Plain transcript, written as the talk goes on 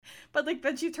But, like,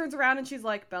 then she turns around and she's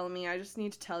like, Bellamy, I just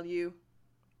need to tell you.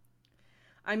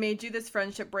 I made you this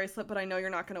friendship bracelet, but I know you're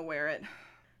not going to wear it.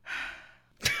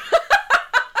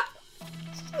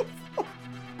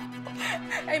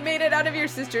 I made it out of your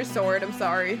sister's sword. I'm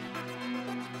sorry.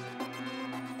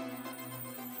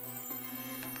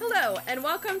 Hello, and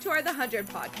welcome to our The 100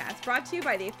 podcast, brought to you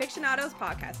by the AFICTIONADOS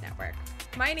podcast network.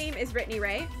 My name is Brittany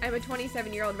Ray. I'm a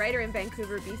 27-year-old writer in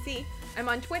Vancouver, BC. I'm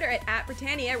on Twitter at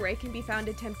Britannia, where I can be found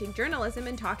attempting journalism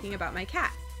and talking about my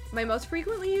cat. My most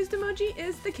frequently used emoji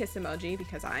is the kiss emoji,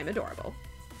 because I'm adorable.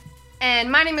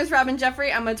 And my name is Robin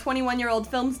Jeffrey. I'm a 21-year-old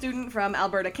film student from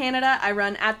Alberta, Canada. I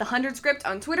run at The 100 Script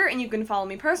on Twitter, and you can follow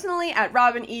me personally at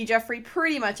Robin E. Jeffrey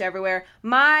pretty much everywhere.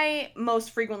 My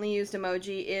most frequently used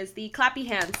emoji is the clappy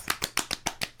hands.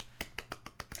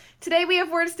 Today we have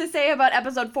words to say about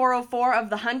episode 404 of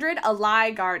The 100, A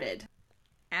Lie Guarded.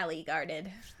 Alley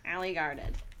guarded. Alley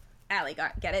guarded.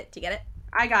 Get it? Do you get it?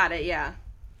 I got it, yeah.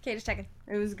 Okay, just checking.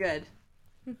 It was good.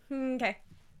 Okay.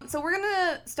 So we're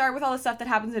gonna start with all the stuff that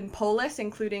happens in Polis,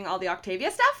 including all the Octavia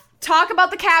stuff. Talk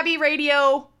about the cabbie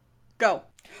radio. Go.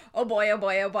 Oh boy, oh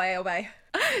boy, oh boy, oh boy.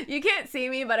 You can't see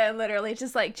me, but I'm literally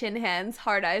just like chin hands,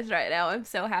 hard eyes right now. I'm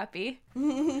so happy.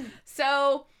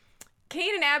 So,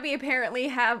 Kane and Abby apparently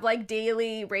have like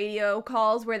daily radio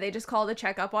calls where they just call to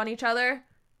check up on each other,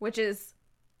 which is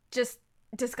just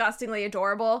disgustingly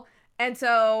adorable. And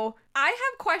so I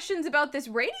have questions about this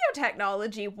radio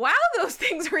technology. Wow, those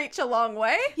things reach a long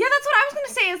way. Yeah, that's what I was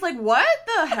gonna say. Is like, what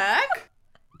the heck?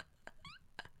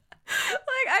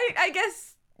 Like, I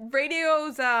guess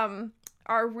radios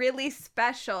are really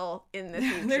special in the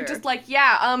future. They're just like,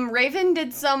 yeah, Raven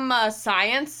did some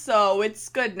science, so it's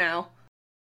good now.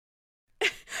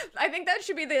 I think that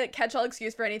should be the catch-all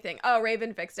excuse for anything. Oh,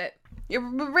 Raven fixed it. Yeah,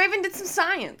 Raven did some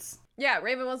science. Yeah,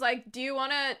 Raven was like, do you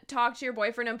want to talk to your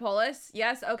boyfriend in Polis?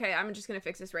 Yes? Okay, I'm just going to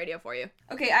fix this radio for you.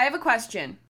 Okay, I have a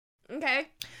question. Okay.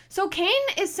 So Kane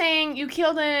is saying you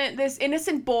killed this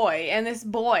innocent boy and this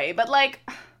boy, but like,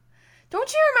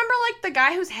 don't you remember like the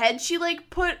guy whose head she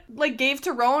gave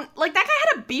to Roan? Like that guy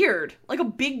had a beard, like a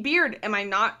big beard. Am I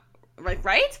not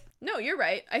right? No, you're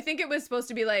right. I think it was supposed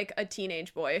to be like a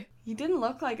teenage boy. He didn't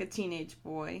look like a teenage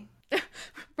boy.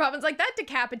 Robin's like, that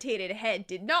decapitated head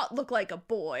did not look like a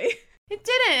boy. It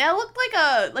didn't. It looked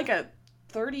like a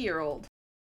 30-year-old.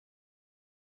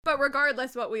 But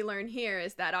regardless, what we learn here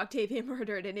is that Octavia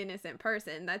murdered an innocent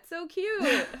person. That's so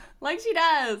cute. Like she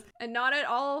does. And not at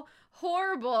all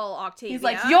horrible, Octavia. He's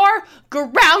like, you're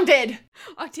grounded.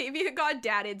 Octavia got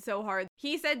dadded so hard.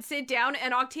 He said sit down,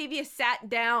 and Octavia sat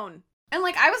down. And,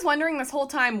 like, I was wondering this whole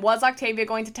time, was Octavia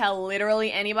going to tell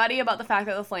literally anybody about the fact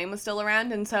that the flame was still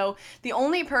around? And so there are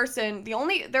only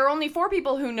 4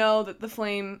 people who know that the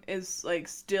flame is, like,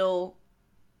 still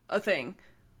a thing.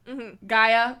 Mm-hmm.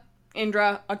 Gaia,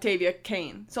 Indra, Octavia,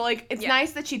 Kane. So, like, it's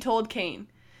nice that she told Kane.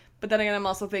 But then again, I'm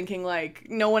also thinking, like,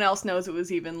 no one else knows it was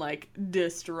even, like,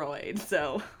 destroyed,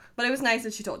 so. But it was nice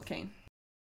that she told Kane.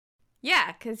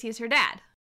 Yeah, because he's her dad.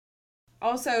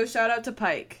 Also, shout out to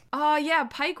Pike. Oh, yeah,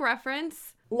 Pike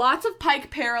reference. Lots of Pike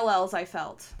parallels, I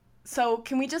felt. So,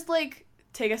 can we just, like,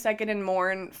 take a second and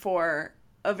mourn for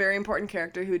a very important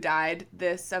character who died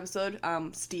this episode,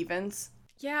 Stevens?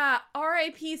 Yeah,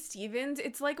 R.I.P. Stevens.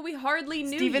 It's like we hardly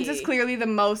knew Stevens is clearly the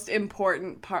most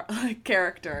important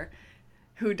character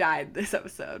who died this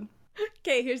episode.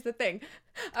 Okay, here's the thing.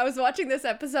 I was watching this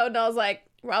episode and I was like,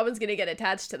 Robin's gonna get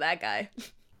attached to that guy.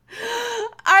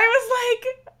 I was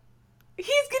like,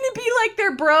 he's gonna be like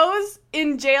their bros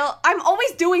in jail. I'm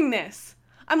always doing this.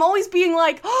 I'm always being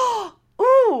like, oh,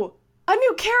 ooh, a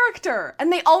new character.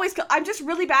 And they always, I'm just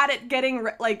really bad at getting,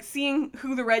 seeing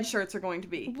who the red shirts are going to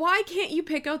be. Why can't you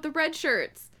pick out the red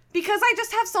shirts? Because I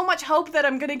just have so much hope that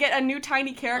I'm gonna get a new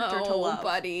tiny character to love. Oh,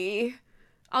 buddy.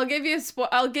 I'll give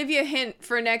you a hint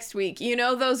for next week. You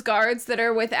know those guards that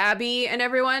are with Abby and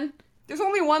everyone? There's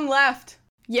only one left.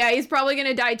 Yeah, he's probably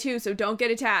gonna die too, so don't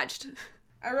get attached.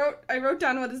 I wrote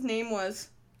down what his name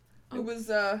was. Oh. It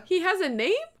was, He has a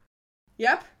name?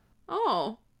 Yep.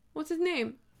 Oh. What's his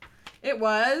name? It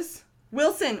was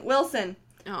Wilson.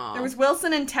 Oh. There was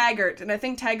Wilson and Taggart, and I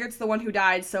think Taggart's the one who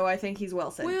died, so I think he's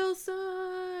Wilson.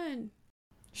 Wilson!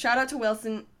 Shout out to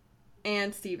Wilson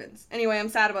and Stevens. Anyway, I'm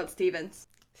sad about Stevens.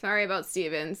 Sorry about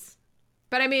Stevens.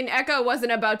 But I mean, Echo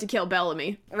wasn't about to kill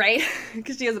Bellamy. Right?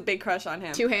 Because she has a big crush on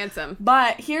him. Too handsome.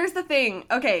 But here's the thing.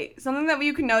 Okay, something that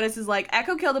you can notice is, like,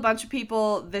 Echo killed a bunch of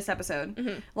people this episode.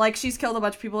 Mm-hmm. Like, she's killed a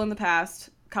bunch of people in the past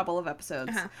couple of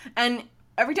episodes. And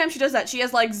every time she does that, she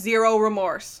has, like, zero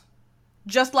remorse.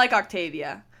 Just like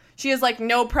Octavia. She has, like,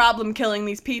 no problem killing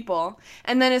these people.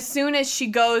 And then as soon as she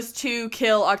goes to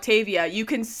kill Octavia, you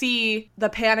can see the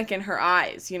panic in her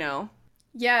eyes, you know?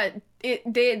 Yeah,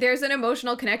 there's an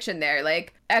emotional connection there.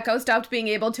 Like, Echo stopped being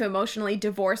able to emotionally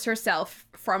divorce herself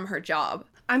from her job.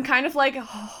 I'm kind of, like,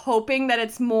 hoping that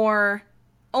it's more,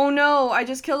 oh no, I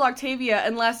just killed Octavia,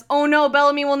 and less, oh no,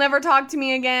 Bellamy will never talk to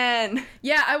me again.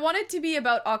 Yeah, I want it to be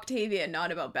about Octavia,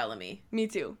 not about Bellamy. Me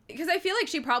too. Because I feel like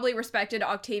she probably respected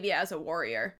Octavia as a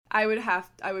warrior. I would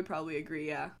probably agree,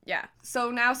 yeah. Yeah. So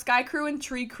now Sky Crew and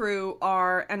Tree Crew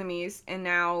are enemies, and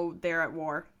now they're at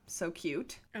war. So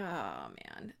cute. Oh,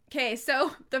 man. Okay,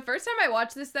 so the first time I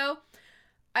watched this, though,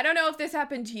 I don't know if this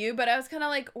happened to you, but I was kind of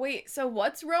like, wait, so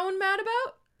what's Rowan mad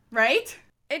about? Right?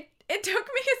 It took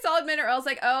me a solid minute, or I was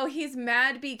like, oh, he's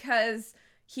mad because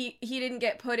he didn't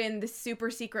get put in the super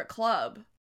secret club.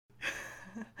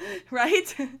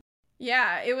 Right?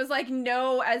 Yeah, it was like,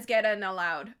 no Asgeddon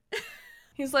allowed.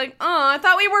 He's like, oh, I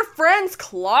thought we were friends,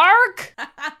 Clark!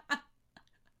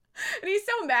 And he's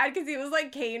so mad because he was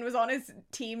like, Kane was on his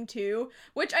team too,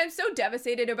 which I'm so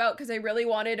devastated about because I really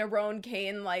wanted a Rowan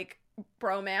Kane, like,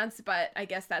 bromance, but I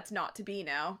guess that's not to be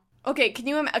now. Okay,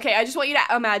 okay, I just want you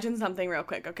to imagine something real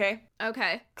quick, okay?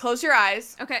 Okay. Close your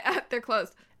eyes. Okay, they're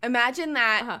closed. Imagine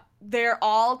that they're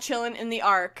all chilling in the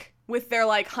Ark with their,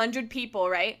 like, 100 people,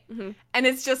 right? Mm-hmm. And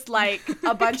it's just, like,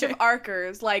 a bunch of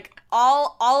Arkers, like,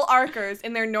 all Arkers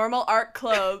in their normal Ark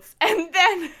clothes. And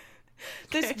then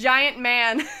this giant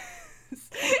man in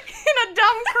a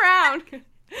dumb crown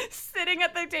sitting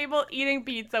at their table eating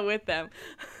pizza with them.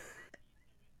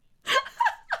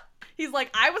 He's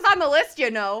like, I was on the list, you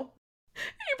know.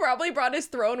 He probably brought his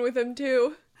throne with him,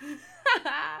 too.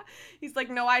 He's like,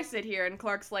 no, I sit here. And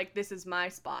Clark's like, this is my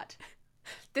spot.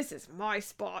 This is my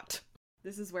spot.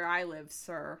 This is where I live,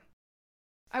 sir.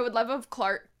 I would love of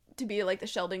Clark to be like the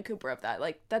Sheldon Cooper of that.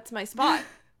 Like, that's my spot.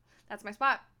 That's my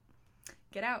spot.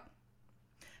 Get out.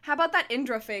 How about that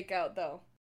Indra fake out, though?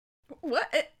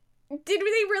 What? Did they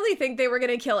really think they were going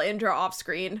to kill Indra off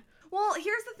screen? Well,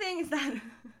 here's the thing is that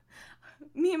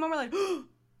me and Mom were like,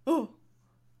 oh.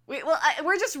 Wait, well,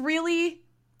 we're just really,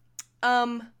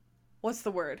 what's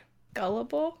the word?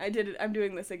 Gullible? I did it. I'm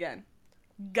doing this again.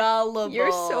 Gullible.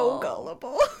 You're so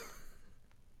gullible.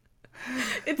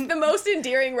 It's the most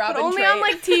endearing Robin but only trait. on,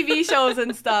 like, TV shows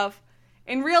and stuff.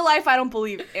 In real life, I don't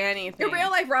believe anything. In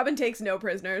real life, Robin takes no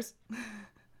prisoners.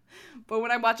 But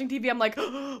when I'm watching TV, I'm like,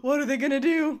 what are they gonna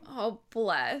do? Oh,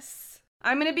 bless.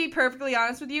 I'm gonna be perfectly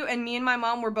honest with you, and me and my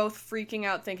mom were both freaking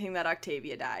out thinking that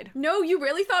Octavia died. No, you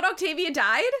really thought Octavia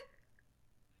died?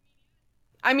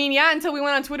 I mean, yeah, until we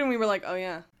went on Twitter and we were like, oh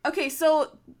yeah. Okay,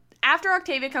 so after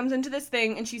Octavia comes into this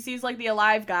thing and she sees, like, the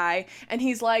alive guy, and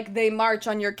he's like, they march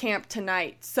on your camp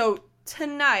tonight. So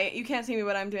tonight, you can't see me,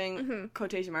 but I'm doing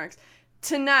quotation marks.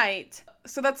 Tonight,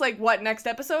 so that's like, what, next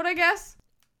episode, I guess?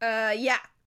 Yeah.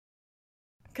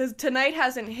 Because tonight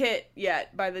hasn't hit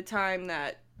yet by the time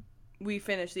that we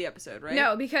finish the episode, right?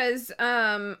 No, because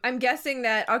I'm guessing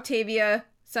that Octavia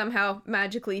somehow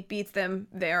magically beats them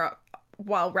there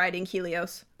while riding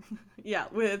Helios. Yeah,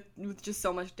 with just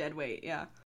so much dead weight, yeah.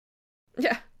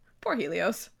 Yeah, poor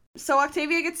Helios. So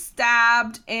Octavia gets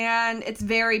stabbed, and it's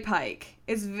very Pike.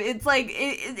 It's like,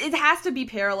 it has to be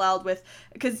paralleled with,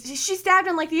 because she's stabbed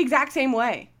in, like, the exact same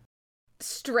way.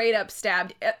 Straight up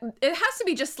stabbed. It has to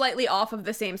be just slightly off of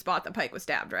the same spot that Pike was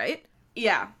stabbed, right?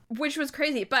 Yeah. Which was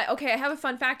crazy. But, okay, I have a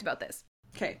fun fact about this.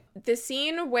 Okay. The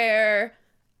scene where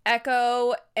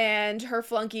Echo and her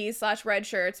flunkies / red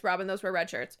shirts, Robin, those were red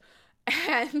shirts,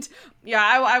 and... Yeah,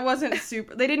 I wasn't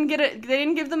super... They didn't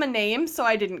give them a name, so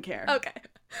I didn't care. Okay.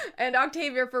 And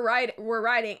Octavia were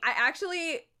riding. I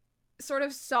actually sort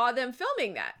of saw them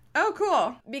filming that. Oh,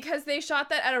 cool. Because they shot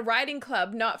that at a riding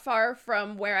club not far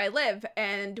from where I live.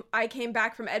 And I came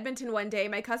back from Edmonton one day.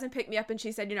 My cousin picked me up and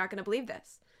she said, "You're not going to believe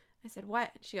this." I said,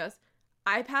 "What?" She goes,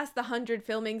 "I passed the 100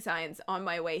 filming signs on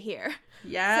my way here."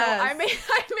 Yes. So I made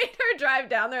her drive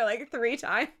down there like 3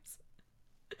 times.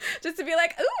 Just to be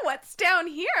like, ooh, what's down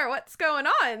here? What's going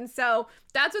on? So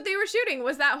that's what they were shooting,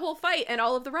 was that whole fight and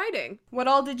all of the riding. What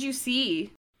all did you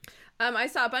see? I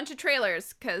saw a bunch of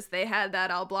trailers because they had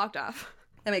that all blocked off.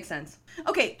 That makes sense.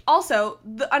 Okay, also,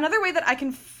 another way that I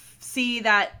can see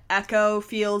that Echo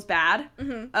feels bad,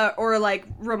 or like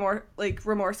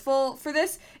remorseful for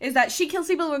this, is that she kills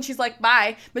people when she's like,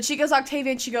 bye, but she goes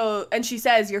Octavia and she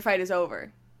says, your fight is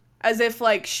over. As if,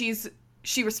 like, she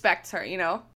respects her, you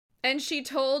know? And she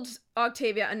told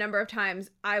Octavia a number of times,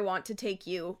 "I want to take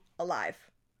you alive."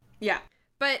 Yeah.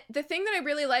 But the thing that I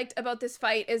really liked about this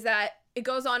fight is that it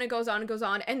goes on and goes on and goes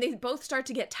on, and they both start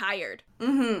to get tired.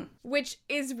 Which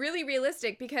is really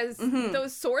realistic because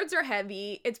those swords are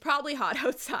heavy, it's probably hot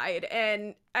outside,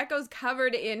 and Echo's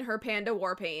covered in her panda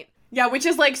war paint. Yeah, which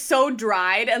is, like, so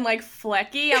dried and, like,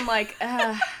 flecky. I'm like,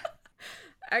 ugh.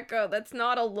 Echo, that's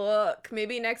not a look.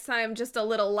 Maybe next time just a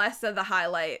little less of the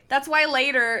highlight. That's why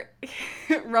later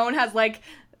Rowan has, like,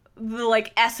 the,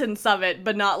 like, essence of it,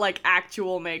 but not, like,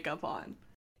 actual makeup on.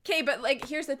 Okay, but, like,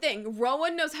 here's the thing.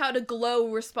 Rowan knows how to glow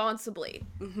responsibly.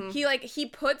 He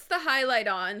puts the highlight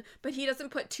on, but he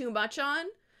doesn't put too much on.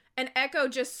 And Echo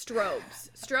just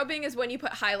strobes. Strobing is when you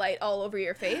put highlight all over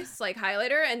your face, like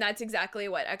highlighter, and that's exactly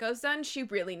what Echo's done. She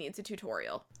really needs a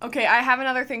tutorial. Okay, I have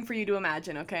another thing for you to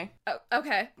imagine, okay? Oh,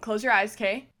 okay. Close your eyes,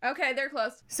 okay? Okay, they're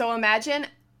closed. So imagine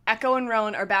Echo and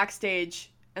Rowan are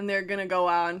backstage, and they're gonna go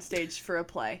out on stage for a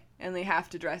play, and they have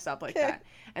to dress up like that.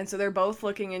 And so they're both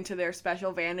looking into their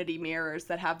special vanity mirrors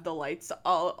that have the lights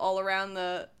all around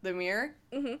the mirror.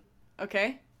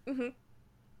 Okay?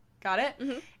 Got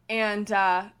it? And,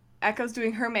 Echo's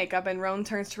doing her makeup, and Rowan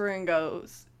turns to her and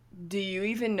goes, "Do you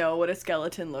even know what a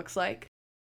skeleton looks like?"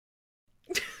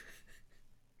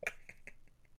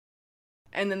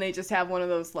 And then they just have one of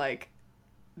those, like,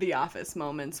 The Office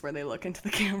moments where they look into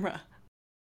the camera.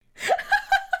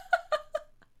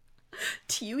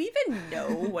 Do you even know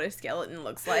what a skeleton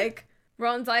looks like?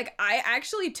 Rowan's like, I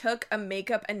actually took a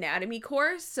makeup anatomy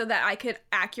course so that I could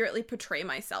accurately portray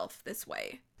myself this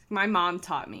way. My mom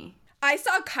taught me. I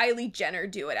saw Kylie Jenner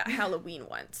do it at Halloween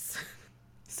once.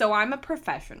 So I'm a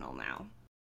professional now.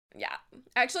 Yeah.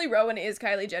 Actually, Rowan is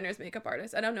Kylie Jenner's makeup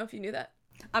artist. I don't know if you knew that.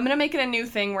 I'm gonna make it a new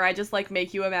thing where I just, like,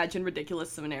 make you imagine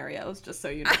ridiculous scenarios, just so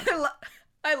you know.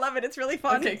 I love it. It's really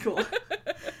fun. Okay, cool.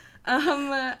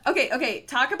 Okay.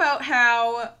 Talk about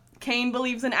how Kane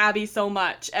believes in Abby so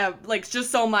much. Like,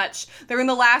 just so much. They're in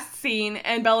the last scene,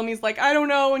 and Bellamy's like, I don't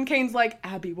know, and Kane's like,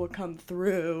 Abby will come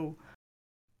through.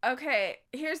 Okay,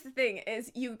 here's the thing,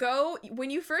 is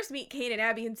when you first meet Kane and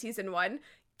Abby in season 1,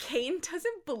 Kane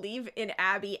doesn't believe in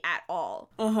Abby at all.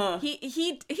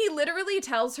 He literally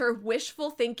tells her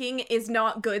wishful thinking is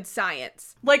not good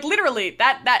science. Like, literally,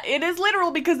 that it is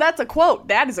literal because that's a quote.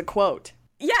 That is a quote.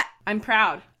 Yeah. I'm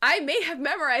proud. I may have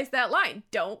memorized that line.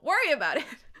 Don't worry about it.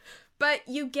 But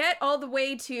you get all the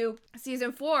way to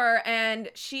season 4,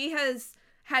 and she has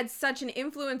had such an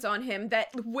influence on him that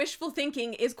wishful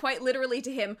thinking is quite literally to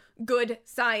him good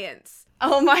science.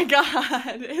 Oh my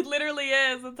god, it literally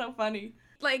is. It's so funny.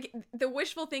 Like, the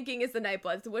wishful thinking is the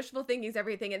Nightbloods, the wishful thinking is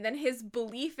everything, and then his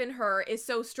belief in her is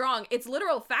so strong, it's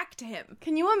literal fact to him.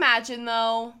 Can you imagine,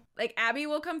 though? Like, Abby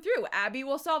will come through, Abby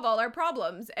will solve all our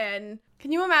problems, and...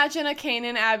 Can you imagine a Kane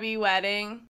and Abby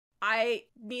wedding? I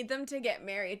need them to get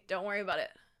married, don't worry about it.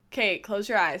 Okay, close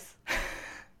your eyes.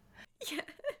 Yeah.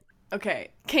 Okay,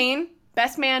 Kane,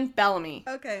 best man, Bellamy.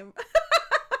 Okay.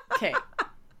 Okay.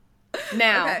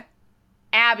 Now, okay.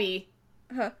 Abby,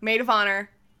 maid of honor,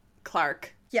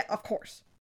 Clark. Yeah, of course.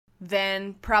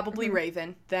 Then probably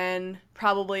Raven. Then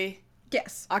probably...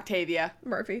 Yes. Octavia.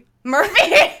 Murphy.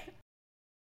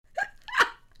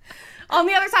 On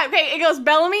the other side. Okay, it goes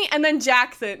Bellamy and then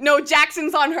Jackson. No,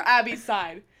 Jackson's on her Abby's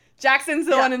side. Jackson's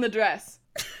the one in the dress.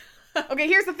 Okay,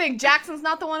 here's the thing. Jackson's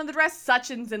not the one in the dress.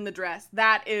 Sachin's in the dress.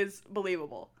 That is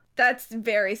believable. That's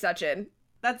very Sachin.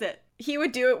 That's it. He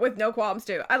would do it with no qualms,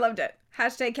 too. I loved it.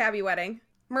 Hashtag Cabby wedding.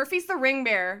 Murphy's the ring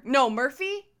bearer. No,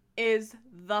 Murphy is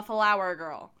the flower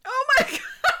girl. Oh my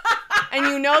god! And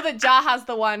you know that Jaha's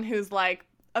the one who's, like,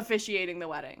 officiating the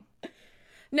wedding.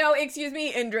 No, excuse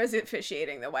me, Indra's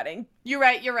officiating the wedding. You're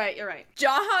right.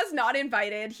 Jaha's not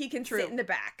invited. He can sit in the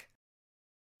back.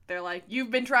 They're like,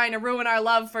 you've been trying to ruin our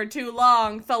love for too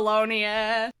long,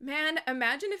 Thalonia. Man,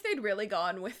 imagine if they'd really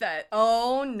gone with that.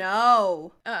 Oh,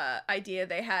 no. Idea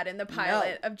they had in the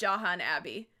pilot of Jaha and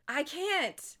Abby. I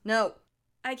can't. No.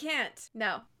 I can't.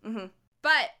 No.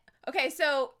 But, okay,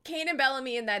 so Kane and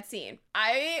Bellamy in that scene.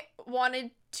 I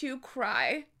wanted to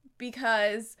cry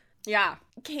because... Yeah.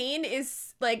 Kane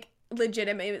is, like,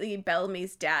 legitimately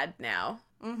Bellamy's dad now.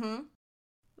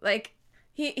 Like...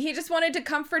 He just wanted to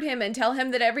comfort him and tell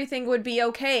him that everything would be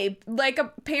okay, like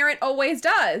a parent always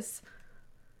does.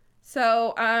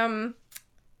 So,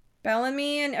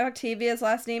 Bellamy and Octavia's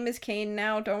last name is Kane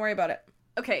now. Don't worry about it.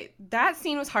 Okay, that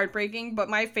scene was heartbreaking, but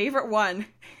my favorite one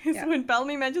is when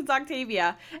Bellamy mentions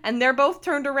Octavia, and they're both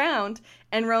turned around,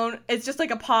 and Roan, it's just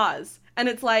like a pause, and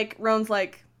it's like, Roan's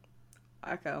like,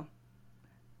 Echo,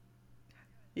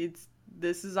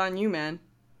 this is on you, man.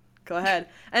 Go ahead.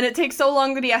 And it takes so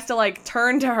long that he has to, like,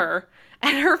 turn to her.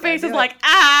 And her face is like,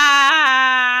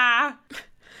 ah!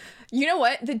 You know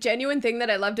what? The genuine thing that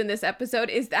I loved in this episode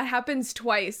is that happens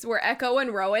twice, where Echo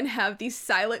and Rowan have these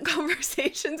silent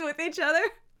conversations with each other.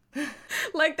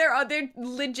 Like they're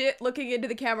legit looking into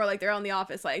the camera like they're on The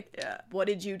Office, like, yeah, what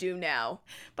did you do now?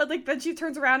 But like then she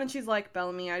turns around and she's like,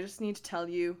 Bellamy, I just need to tell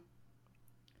you,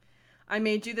 I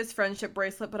made you this friendship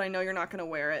bracelet, but I know you're not gonna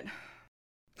wear it.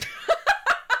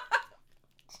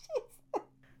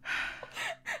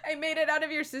 I made it out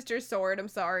of your sister's sword, I'm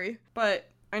sorry. But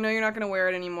I know you're not gonna wear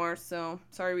it anymore, so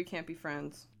sorry we can't be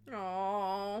friends.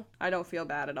 Aww. I don't feel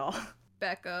bad at all.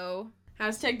 Becco.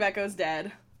 Hashtag Becco's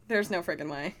dead. There's no friggin'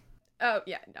 way. Oh,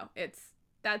 yeah, no,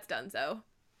 that's done so.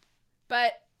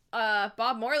 But,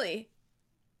 Bob Morley.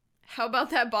 How about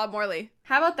that Bob Morley?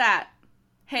 How about that?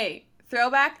 Hey,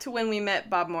 throwback to when we met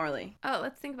Bob Morley. Oh,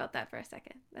 let's think about that for a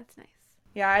second. That's nice.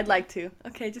 Yeah, I'd like to.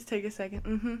 Okay, just take a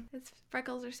second. His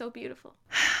freckles are so beautiful.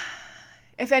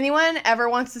 If anyone ever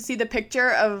wants to see the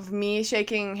picture of me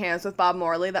shaking hands with Bob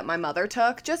Morley that my mother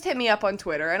took, just hit me up on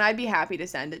Twitter and I'd be happy to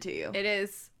send it to you. It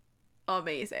is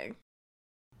amazing.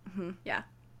 Yeah.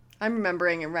 I'm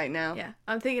remembering it right now. Yeah,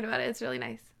 I'm thinking about it. It's really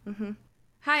nice. Mm-hmm.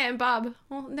 Hi, I'm Bob.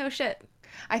 Well, no shit.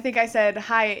 I think I said,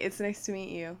 hi, it's nice to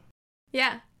meet you.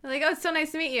 Yeah. Like, oh, it's so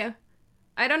nice to meet you.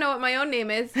 I don't know what my own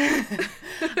name is.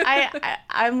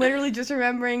 I'm literally just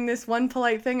remembering this one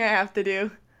polite thing I have to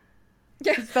do.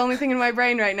 Yeah. It's the only thing in my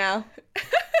brain right now.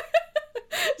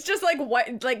 It's just like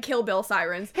what, like Kill Bill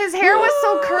sirens. His hair was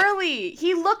so curly.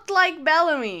 He looked like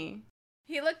Bellamy.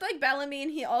 He looked like Bellamy,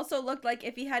 and he also looked like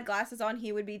if he had glasses on,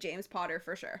 he would be James Potter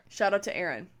for sure. Shout out to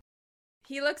Aaron.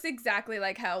 He looks exactly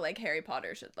like how like Harry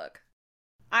Potter should look.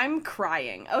 I'm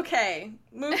crying. Okay,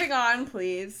 moving on,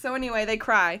 please. So anyway, they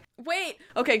cry. Wait.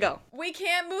 Okay, go. We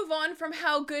can't move on from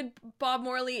how good Bob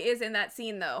Morley is in that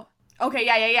scene, though. Okay,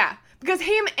 yeah. Because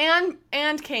him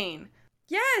and Kane.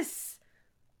 Yes!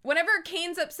 Whenever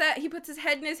Kane's upset, he puts his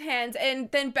head in his hands,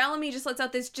 and then Bellamy just lets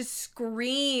out this just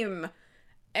scream.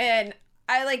 And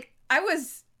I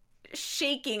was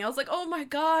shaking. I was like, oh my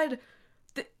god.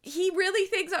 He really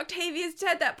thinks Octavia's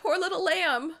dead, that poor little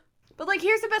lamb. But, like,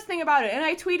 here's the best thing about it, and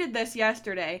I tweeted this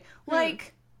yesterday.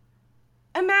 Like,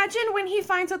 imagine when he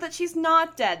finds out that she's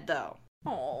not dead, though.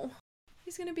 Oh,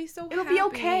 he's gonna be so It'll happy. be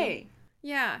okay.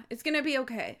 Yeah, it's gonna be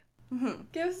okay.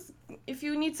 If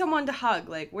you need someone to hug,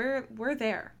 like, we're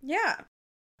there. Yeah.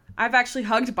 I've actually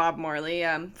hugged Bob Morley,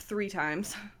 3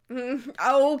 times.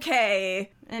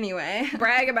 Okay. Anyway.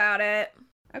 Brag about it.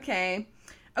 Okay,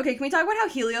 can we talk about how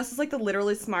Helios is, like, the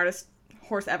literally smartest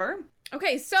horse ever?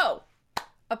 Okay, so,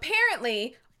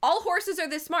 apparently, all horses are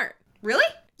this smart. Really?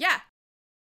 Yeah.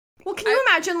 Well, can you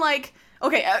imagine, like...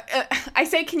 Okay, I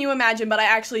say can you imagine, but I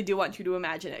actually do want you to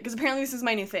imagine it, because apparently this is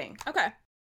my new thing.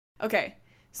 Okay,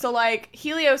 so, like,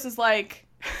 Helios is, like,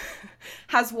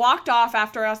 has walked off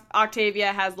after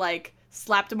Octavia has, like,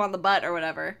 slapped him on the butt or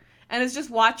whatever, and is just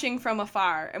watching from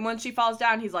afar, and when she falls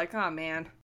down, he's like, oh, man,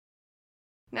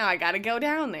 now I gotta go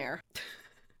down there.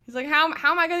 He's like, how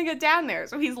am I gonna get down there?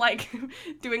 So he's, like,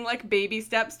 doing, like, baby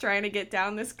steps trying to get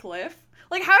down this cliff.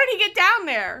 Like, how did he get down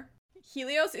there?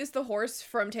 Helios is the horse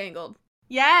from Tangled.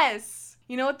 Yes!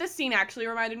 You know what this scene actually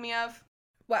reminded me of?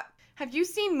 What? Have you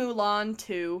seen Mulan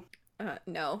 2?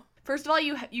 No. First of all,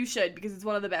 you should, because it's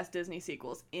one of the best Disney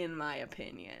sequels, in my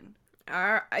opinion.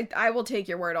 I will take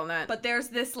your word on that. But there's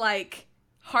this, like,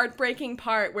 heartbreaking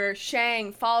part where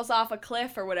Shang falls off a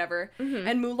cliff or whatever,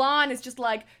 and Mulan is just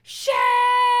like, Shang!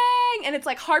 And it's,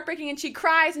 like, heartbreaking, and she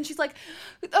cries, and she's like,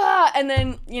 ah! And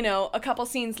then, you know, a couple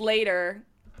scenes later,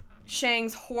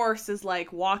 Shang's horse is,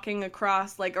 like, walking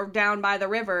across, like, or down by the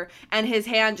river, and his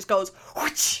hand just goes,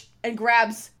 whoosh, and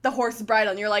grabs the horse's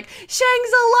bridle, and you're like,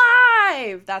 Shang's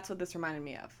alive! That's what this reminded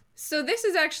me of. So this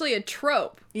is actually a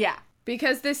trope. Yeah.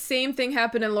 Because this same thing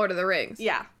happened in Lord of the Rings.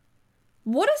 Yeah.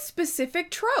 What a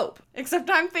specific trope. Except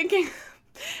I'm thinking,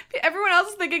 everyone else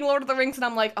is thinking Lord of the Rings, and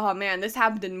I'm like, oh man, this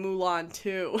happened in Mulan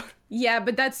too. Yeah,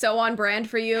 but that's so on brand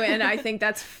for you, and I think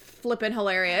that's flippin'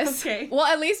 hilarious. Okay. Well,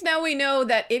 at least now we know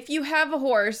that if you have a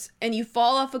horse, and you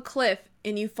fall off a cliff,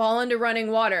 and you fall into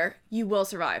running water, you will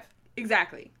survive.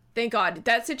 Exactly. Thank God.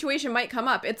 That situation might come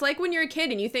up. It's like when you're a kid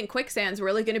and you think quicksand's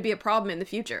really going to be a problem in the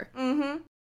future.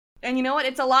 And you know what?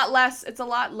 It's a lot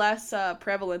less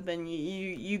prevalent than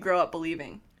you grow up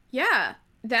believing. Yeah.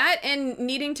 That and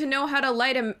needing to know how to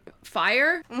light a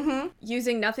fire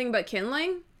using nothing but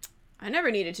kindling. I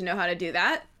never needed to know how to do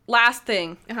that. Last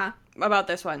thing about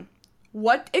this one.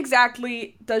 What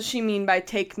exactly does she mean by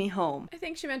take me home? I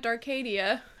think she meant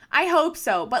Arcadia. I hope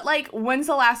so. But, like, when's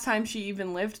the last time she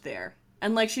even lived there?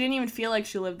 And, like, she didn't even feel like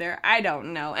she lived there. I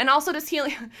don't know. And also, does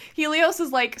Helios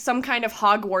is, like, some kind of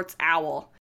Hogwarts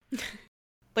owl.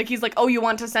 Like, he's like, oh, you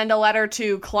want to send a letter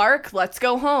to Clark? Let's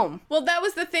go home. Well, that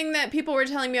was the thing that people were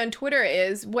telling me on Twitter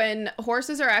is when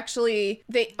horses are actually,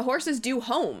 horses do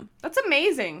home. That's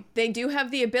amazing. They do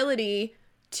have the ability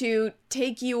to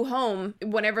take you home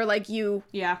whenever, like, you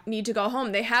need to go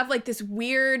home. They have, like, this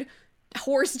weird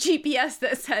horse GPS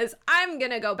that says, I'm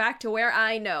gonna go back to where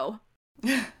I know.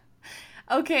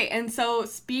 Okay, and so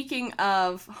speaking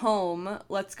of home,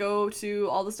 let's go to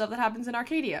all the stuff that happens in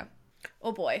Arcadia.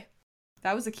 Oh boy.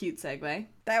 That was a cute segue.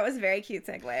 That was a very cute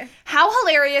segue. How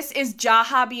hilarious is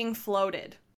Jaha being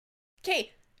floated?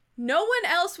 Okay, no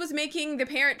one else was making the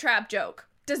Parent Trap joke.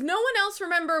 Does no one else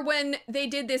remember when they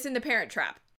did this in the Parent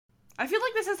Trap? I feel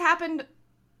like this has happened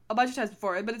a bunch of times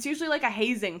before, but it's usually like a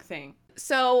hazing thing.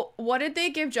 So, what did they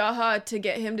give Jaha to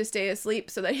get him to stay asleep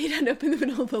so that he'd end up in the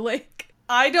middle of the lake?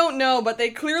 I don't know, but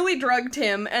they clearly drugged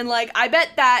him, and, like, I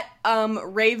bet that,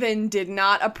 Raven did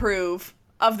not approve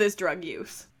of this drug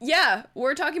use. Yeah,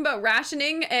 we're talking about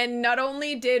rationing, and not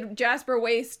only did Jasper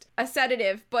waste a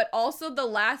sedative, but also the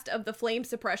last of the flame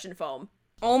suppression foam.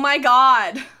 Oh my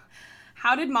god.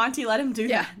 How did Monty let him do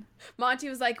that? Monty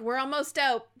was like, we're almost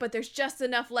out, but there's just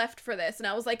enough left for this. And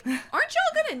I was like, aren't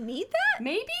y'all gonna need that?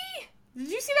 Maybe? Did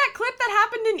you see that clip that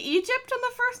happened in Egypt in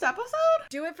the first episode?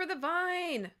 Do it for the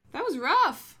vine. That was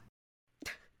rough.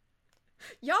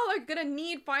 Y'all are gonna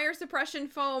need fire suppression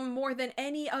foam more than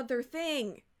any other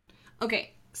thing.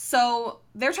 Okay, so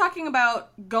they're talking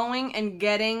about going and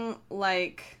getting,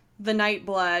 like, the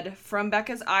Nightblood from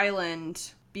Becca's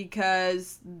island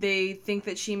because they think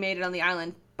that she made it on the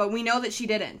island, but we know that she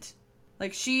didn't.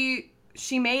 Like, she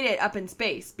made it up in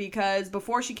space because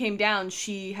before she came down,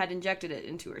 she had injected it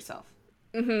into herself.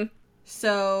 Mm-hmm.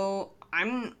 So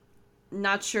I'm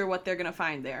not sure what they're gonna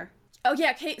find there. Oh,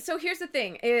 yeah, Kate, so here's the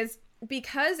thing, is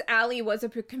because Allie was a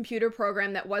computer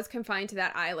program that was confined to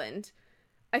that island,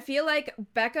 I feel like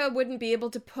Becca wouldn't be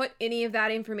able to put any of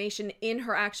that information in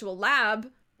her actual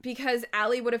lab because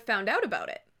Allie would have found out about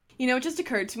it. You know, it just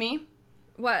occurred to me.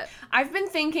 What? I've been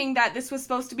thinking that this was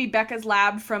supposed to be Becca's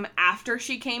lab from after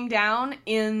she came down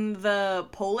in the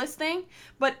Polis thing,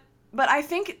 but I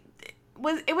think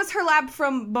it was her lab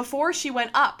from before she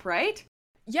went up, right?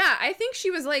 Yeah, I think she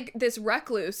was like this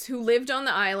recluse who lived on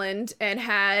the island and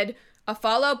had a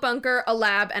fallout bunker, a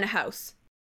lab, and a house.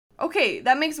 Okay,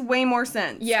 that makes way more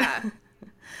sense. Yeah.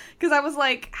 Because I was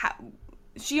like,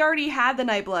 she already had the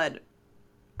Nightblood.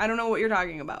 I don't know what you're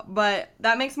talking about, but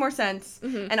that makes more sense.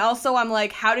 Mm-hmm. And also I'm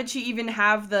like, how did she even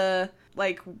have the,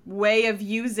 like, way of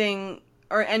using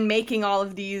and making all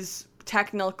of these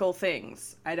technical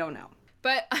things? I don't know.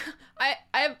 But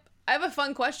I have a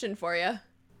fun question for you.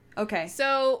 Okay.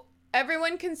 So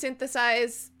everyone can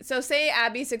synthesize. So say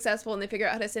Abby's successful and they figure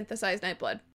out how to synthesize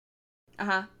Nightblood.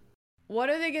 Uh-huh. What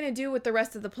are they going to do with the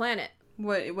rest of the planet?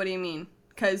 What do you mean?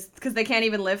 Because they can't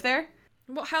even live there?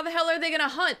 Well, how the hell are they going to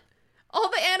hunt? All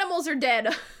the animals are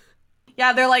dead.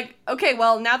 Yeah, they're like, okay,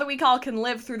 well, now that we all can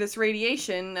live through this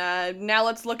radiation, now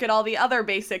let's look at all the other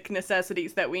basic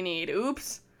necessities that we need.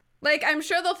 Oops. Like, I'm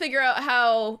sure they'll figure out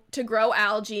how to grow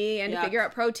algae and figure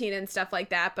out protein and stuff like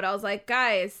that. But I was like,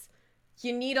 guys,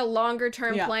 you need a longer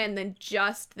term plan than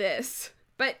just this.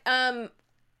 But,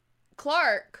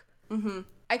 Clark,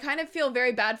 I kind of feel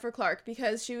very bad for Clark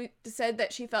because she said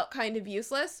that she felt kind of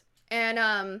useless.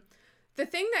 And, the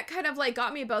thing that kind of, like,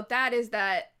 got me about that is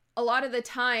that a lot of the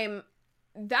time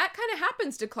that kind of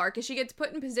happens to Clark is she gets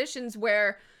put in positions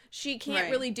where she can't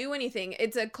really do anything.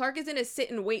 Clark is in a sit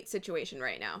and wait situation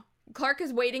right now. Clark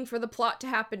is waiting for the plot to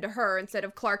happen to her instead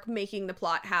of Clark making the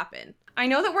plot happen. I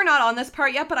know that we're not on this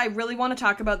part yet, but I really want to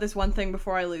talk about this one thing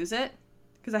before I lose it,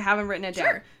 because I haven't written it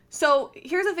down. So,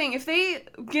 here's the thing. If they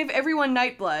give everyone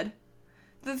Nightblood,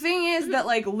 the thing is that,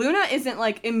 like, Luna isn't,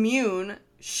 like, immune.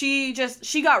 She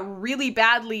got really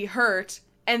badly hurt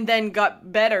and then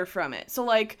got better from it. So,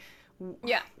 like,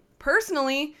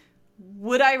 personally,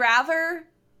 would I rather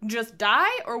just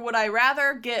die, or would I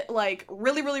rather get, like,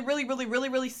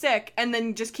 really sick and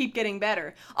then just keep getting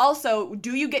better? Also,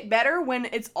 do you get better when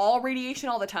it's all radiation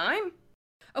all the time?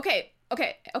 Okay.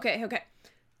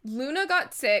 Luna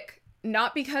got sick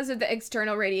not because of the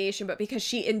external radiation, but because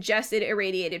she ingested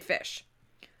irradiated fish.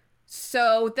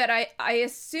 So that I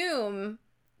assume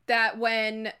that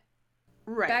when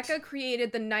Becca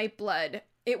created the Nightblood,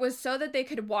 it was so that they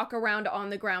could walk around on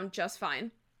the ground just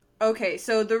fine. Okay,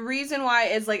 so the reason why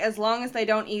is, like, as long as they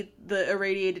don't eat the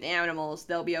irradiated animals,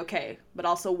 they'll be okay. But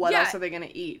also, what else are they gonna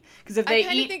eat? Because if they I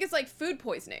kind of think it's like food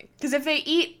poisoning. Because if they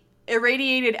eat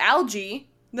irradiated algae,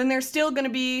 then they're still gonna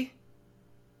be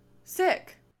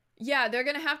sick. Yeah, they're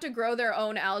gonna have to grow their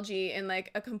own algae in,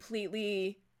 like, a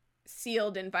completely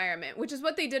sealed environment, which is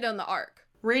what they did on the Ark.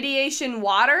 Radiation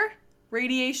water?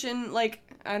 radiation, like,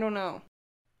 I don't know.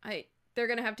 They're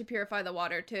gonna have to purify the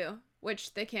water too,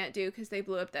 which they can't do because they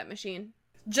blew up that machine.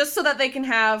 Just so that they can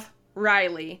have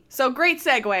Riley. So great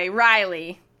segue,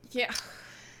 Riley. Yeah.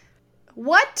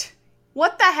 What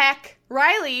the heck?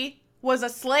 Riley was a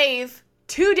slave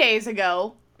 2 days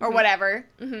ago, or whatever,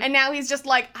 and now he's just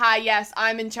like, hi, yes,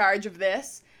 I'm in charge of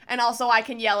this, and also I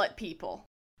can yell at people.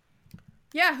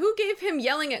 Yeah, who gave him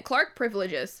yelling at Clark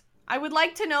privileges? I would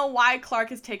like to know why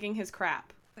Clark is taking his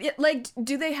crap. Yeah, like,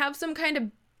 do they have some kind of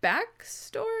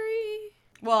backstory?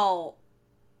 Well,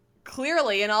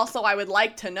 clearly, and also I would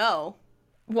like to know.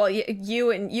 Well,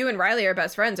 you and Riley are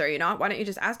best friends, are you not? Why don't you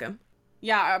just ask him?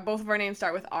 Yeah, both of our names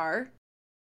start with R.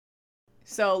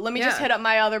 So let me just hit up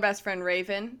my other best friend,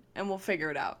 Raven, and we'll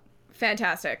figure it out.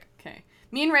 Fantastic. Okay.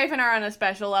 Me and Raven are on a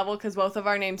special level because both of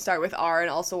our names start with R and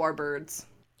also are birds.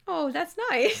 Oh, that's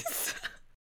nice.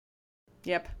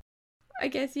 Yep. I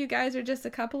guess you guys are just a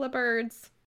couple of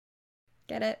birds.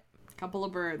 Get it? Couple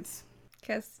of birds.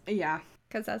 Yeah.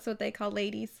 Because that's what they call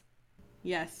ladies.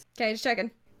 Yes. Okay, just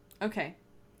checking. Okay.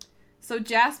 So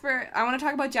Jasper, I want to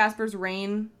talk about Jasper's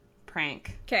rain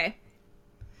prank. Okay.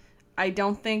 I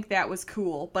don't think that was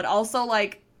cool, but also,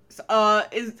 like,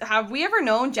 have we ever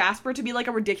known Jasper to be, like,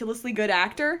 a ridiculously good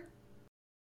actor?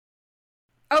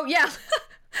 Oh, yeah.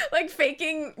 Like,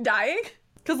 faking dying?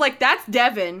 Because, like, that's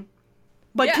Devin.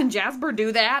 But Yeah. can Jasper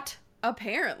do that?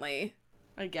 Apparently.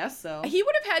 I guess so. He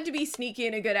would have had to be sneaky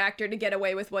and a good actor to get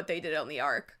away with what they did on the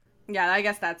Ark. Yeah, I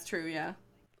guess that's true, yeah.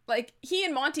 Like, he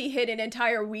and Monty hid an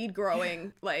entire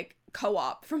weed-growing, like,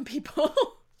 co-op from people.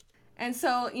 And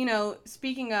so, you know,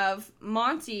 speaking of,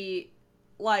 Monty,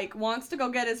 like, wants to go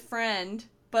get his friend,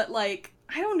 but, like,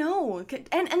 I don't know.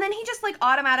 And then he just, like,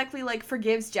 automatically, like,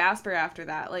 forgives Jasper after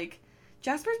that. Like,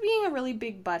 Jasper's being a really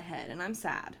big butthead, and I'm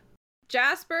sad.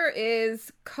 Jasper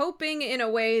is coping in a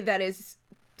way that is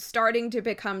starting to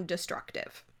become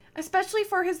destructive. Especially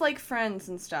for his, like, friends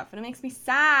and stuff, and it makes me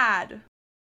sad.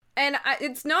 And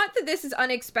it's not that this is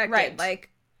unexpected. Right.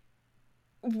 Like,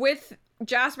 with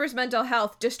Jasper's mental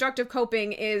health, destructive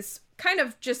coping is kind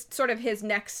of just sort of his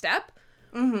next step.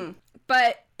 Mm-hmm.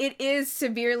 But it is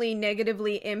severely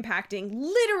negatively impacting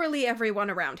literally everyone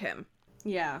around him.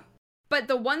 Yeah. But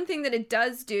the one thing that it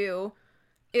does do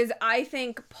is, I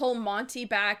think, pull Monty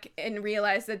back and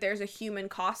realize that there's a human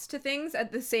cost to things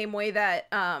at the same way that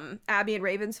Abby and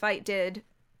Raven's fight did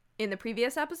in the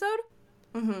previous episode.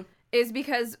 Mm-hmm. Is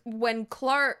because when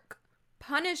Clark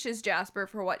punishes Jasper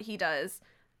for what he does,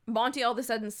 Monty all of a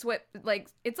sudden it's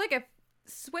like a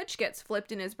switch gets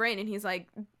flipped in his brain and he's like,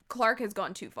 Clark has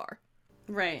gone too far.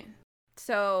 Right.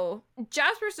 So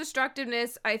Jasper's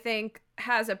destructiveness, I think,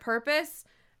 has a purpose,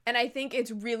 and I think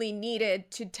it's really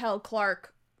needed to tell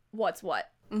Clark what's what.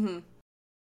 Mm-hmm.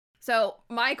 So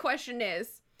my question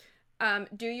is,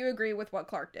 do you agree with what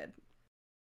Clark did?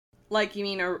 Like, you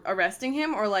mean arresting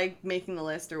him or, like, making the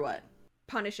list or what?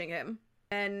 Punishing him.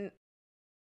 And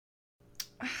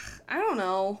I don't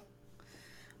know.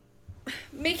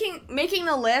 Making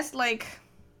the list, like,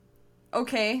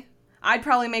 okay. I'd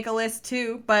probably make a list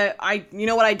too, but you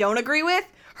know what I don't agree with?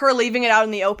 Her leaving it out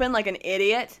in the open like an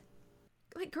idiot.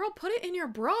 Like, girl, put it in your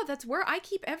bra. That's where I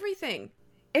keep everything.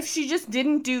 If she just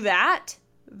didn't do that,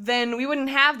 then we wouldn't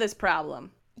have this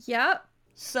problem. Yep.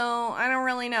 So, I don't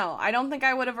really know. I don't think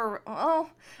I would have... I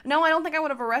don't think I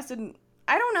would have arrested...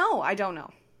 I don't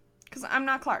know. Because I'm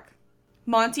not Clark.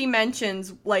 Monty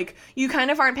mentions, like, you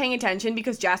kind of aren't paying attention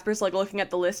because Jasper's, like, looking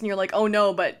at the list and you're like, oh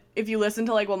no, but if you listen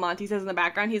to, like, what Monty says in the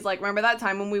background, he's like, remember that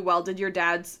time when we welded your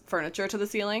dad's furniture to the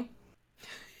ceiling?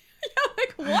 Yeah,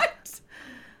 like, what?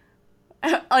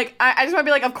 Like, I just want to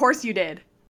be like, of course you did.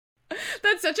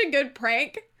 That's such a good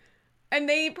prank. And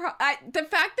the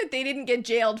fact that they didn't get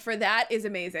jailed for that is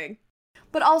amazing.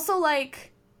 But also,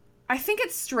 like, I think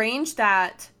it's strange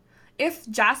that if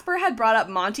Jasper had brought up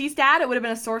Monty's dad, it would have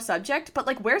been a sore subject. But,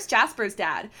 like, where's Jasper's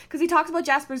dad? Because he talks about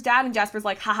Jasper's dad, and Jasper's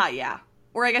like, haha, yeah.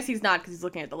 Or I guess he's not because he's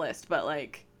looking at the list. But,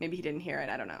 like, maybe he didn't hear it.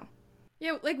 I don't know.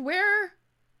 Yeah, like,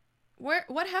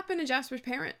 what happened to Jasper's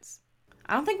parents?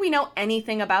 I don't think we know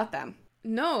anything about them.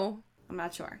 No. I'm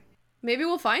not sure. Maybe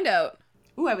we'll find out.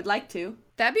 Ooh, I would like to.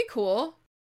 That'd be cool.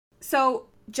 So,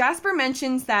 Jasper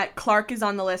mentions that Clark is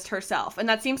on the list herself, and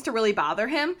that seems to really bother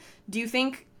him. Do you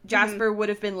think Jasper would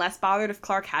have been less bothered if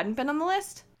Clark hadn't been on the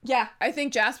list? Yeah, I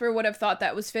think Jasper would have thought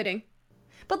that was fitting.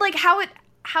 But, like, how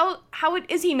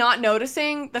is he not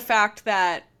noticing the fact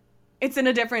that it's in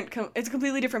it's a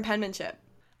completely different penmanship?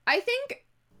 I think...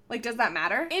 Like, does that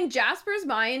matter? In Jasper's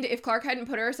mind, if Clark hadn't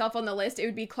put herself on the list, it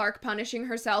would be Clark punishing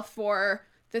herself for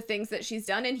the things that she's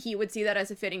done, and he would see that as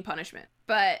a fitting punishment.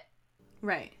 But...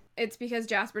 Right. it's because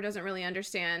Jasper doesn't really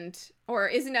understand or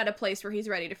isn't at a place where he's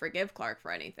ready to forgive Clark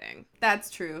for anything. That's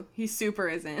true. He super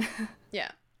isn't.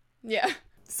 Yeah. Yeah.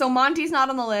 So Monty's not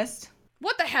on the list.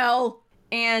 What the hell?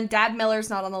 And Dad Miller's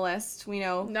not on the list. We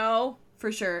know. No.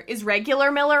 For sure. Is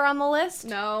regular Miller on the list?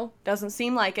 No. Doesn't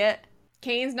seem like it.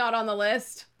 Kane's not on the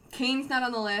list. Kane's not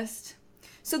on the list.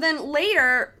 So then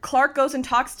later, Clark goes and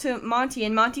talks to Monty,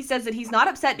 and Monty says that he's not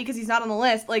upset because he's not on the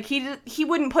list. Like, he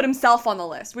wouldn't put himself on the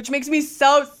list, which makes me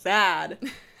so sad.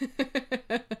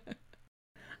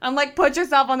 I'm like, put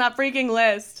yourself on that freaking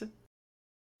list.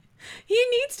 He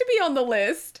needs to be on the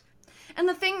list. And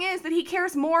the thing is that he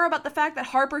cares more about the fact that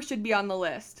Harper should be on the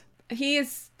list. He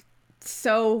is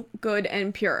so good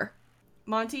and pure.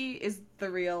 Monty is a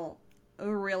real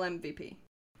MVP.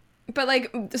 But,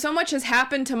 like, so much has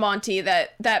happened to Monty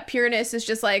that pureness is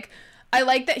just, like, I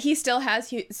like that he still has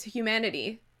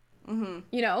humanity. Mm-hmm.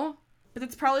 You know? But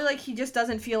it's probably like he just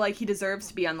doesn't feel like he deserves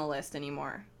to be on the list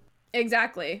anymore.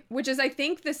 Exactly. Which is, I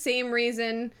think, the same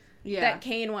reason that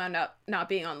Kane wound up not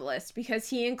being on the list. Because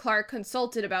he and Clark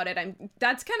consulted about it.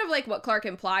 That's kind of like what Clark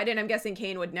implied, and I'm guessing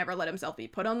Kane would never let himself be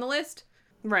put on the list.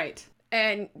 Right.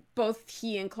 And both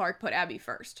he and Clark put Abby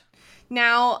first.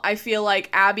 Now, I feel like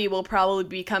Abby will probably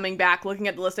be coming back, looking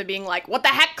at the list and being like, what the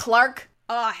heck, Clark?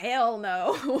 Oh, hell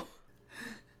no.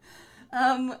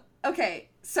 Okay,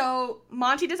 so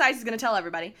Monty decides he's going to tell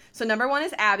everybody. So number 1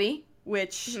 is Abby,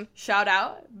 which, shout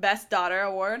out, Best Daughter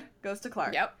Award goes to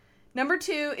Clark. Yep. Number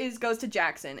 2 goes to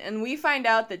Jackson, and we find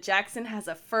out that Jackson has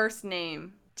a first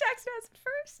name. Jackson has a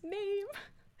first name.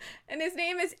 And his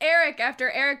name is Eric, after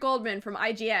Eric Goldman from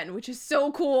IGN, which is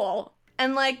so cool.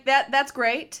 And, like, that's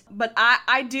great. But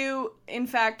I do, in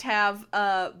fact, have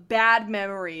bad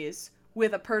memories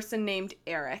with a person named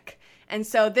Eric. And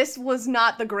so this was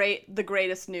not the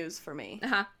greatest news for me.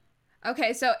 Uh-huh.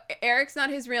 Okay, so Eric's not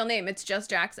his real name. It's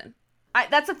just Jackson.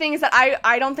 That's the thing, is that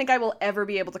I don't think I will ever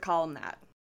be able to call him that.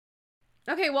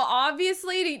 Okay, well,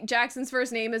 obviously, Jackson's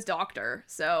first name is Doctor,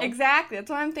 so... Exactly, that's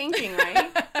what I'm thinking,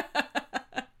 right?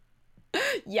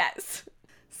 Yes.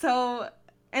 So,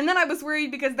 and then I was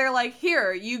worried because they're like,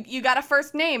 here, you got a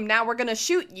first name, now we're gonna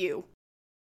shoot you.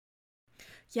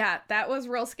 Yeah, that was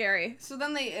real scary. So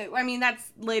then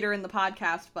that's later in the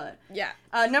podcast, but... Yeah.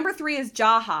 Number 3 is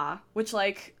Jaha, which,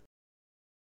 like...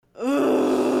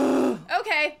 Ugh.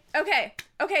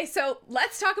 Okay, so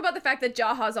let's talk about the fact that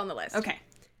Jaha's on the list.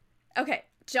 Okay,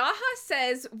 Jaha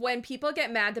says when people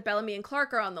get mad that Bellamy and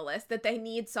Clark are on the list, that they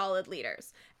need solid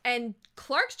leaders. And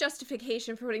Clark's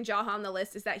justification for putting Jaha on the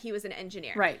list is that he was an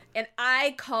engineer. Right. And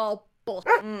I call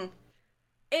bullshit.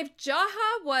 If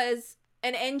Jaha was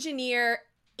an engineer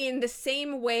in the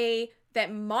same way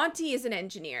that Monty is an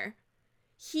engineer,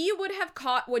 he would have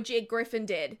caught what Jake Griffin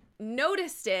did,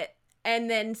 noticed it, and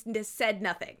then said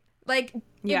nothing. Like,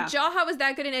 if Jaha was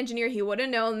that good an engineer, he would have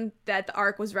known that the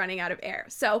Ark was running out of air.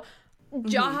 So,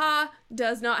 Jaha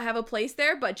does not have a place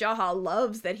there, but Jaha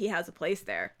loves that he has a place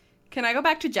there. Can I go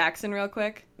back to Jackson real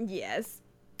quick? Yes.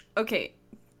 Okay,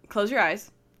 close your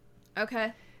eyes.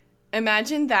 Okay.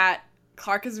 Imagine that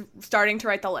Clark is starting to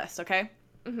write the list, okay?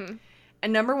 Mm-hmm.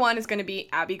 And number 1 is going to be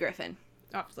Abby Griffin.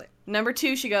 Obviously. Number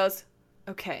 2, she goes,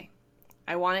 okay,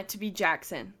 I want it to be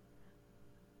Jackson.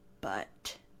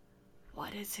 But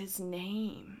what is his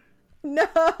name? No.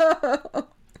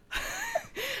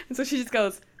 And so she just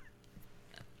goes,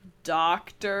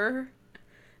 Dr.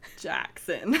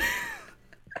 Jackson.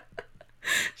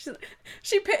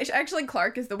 Actually,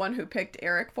 Clark is the one who picked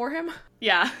Eric for him.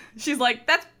 Yeah. She's like,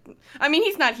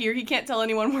 he's not here. He can't tell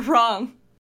anyone we're wrong.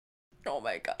 Oh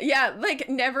my god. Yeah, like,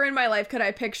 never in my life could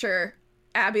I picture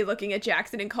Abby looking at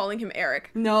Jackson and calling him Eric.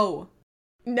 No.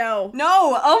 No.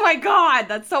 Oh my god,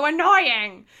 that's so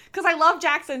annoying. Because I love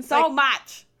Jackson so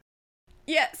much.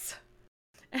 Yes.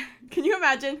 Can you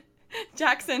imagine?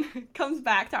 Jackson comes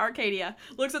back to Arcadia,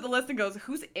 looks at the list and goes,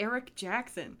 who's Eric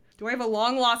Jackson? Do I have a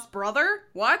long-lost brother?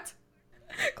 What?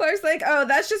 Clark's like, oh,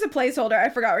 that's just a placeholder. I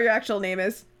forgot what your actual name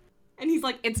is. And he's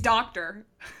like, it's Doctor.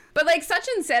 But, like,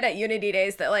 Sachin said at Unity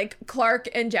Days that, like, Clark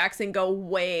and Jackson go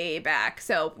way back.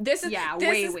 So this is... Yeah,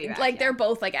 way back. Like, they're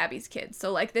both, like, Abby's kids.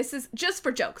 So, like, this is just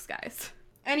for jokes, guys.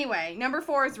 Anyway, number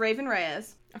 4 is Raven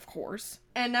Reyes. Of course.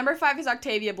 And number 5 is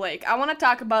Octavia Blake. I want to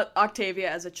talk about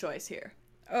Octavia as a choice here.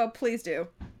 Oh, please do.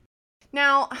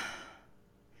 Now,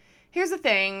 here's the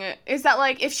thing, is that,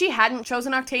 like, if she hadn't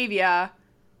chosen Octavia,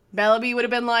 Bellamy would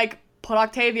have been like, put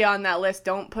Octavia on that list,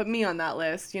 don't put me on that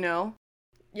list, you know?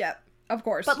 Yep. Of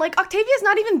course. But, like, Octavia's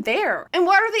not even there. And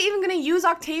what are they even going to use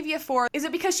Octavia for? Is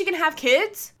it because she can have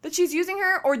kids that she's using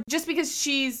her? Or just because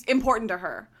she's important to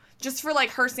her? Just for, like,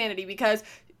 her sanity? Because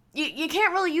you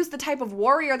can't really use the type of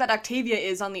warrior that Octavia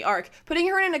is on the Ark. Putting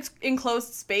her in an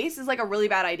enclosed space is like a really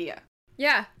bad idea.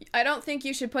 Yeah, I don't think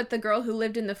you should put the girl who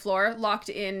lived in the floor locked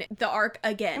in the Ark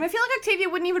again. And I feel like Octavia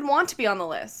wouldn't even want to be on the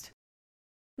list.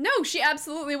 No, she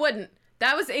absolutely wouldn't.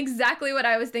 That was exactly what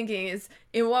I was thinking, is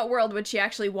in what world would she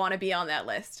actually want to be on that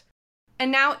list?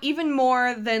 And now, even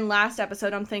more than last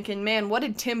episode, I'm thinking, man, what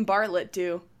did Tim Bartlett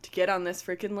do to get on this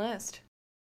freaking list?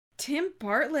 Tim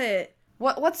Bartlett?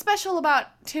 What's special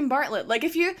about Tim Bartlett? Like,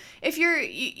 if you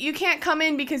can't come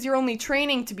in because you're only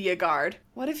training to be a guard.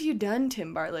 What have you done,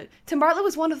 Tim Bartlett? Tim Bartlett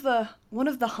was one of the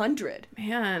 100.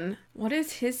 Man, what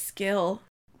is his skill?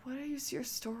 What is your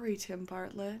story, Tim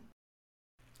Bartlett?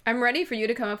 I'm ready for you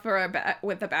to come up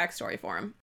with a backstory for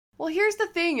him. Well, here's the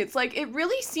thing. It's like, it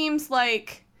really seems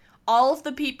like all of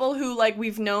the people who, like,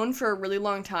 we've known for a really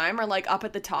long time are, like, up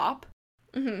at the top.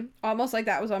 Mm-hmm. Almost like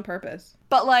that was on purpose.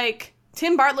 But, like,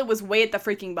 Tim Bartlett was way at the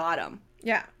freaking bottom.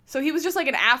 Yeah. So he was just, like,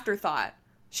 an afterthought.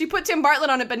 She put Tim Bartlett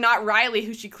on it, but not Riley,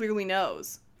 who she clearly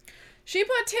knows. She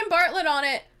put Tim Bartlett on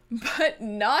it, but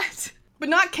not... But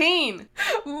not Kane.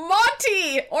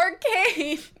 Monty! Or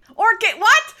Kane! What?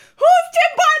 Who's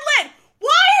Tim Bartlett?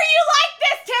 Why are you like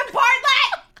this, Tim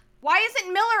Bartlett? Why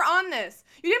isn't Miller on this?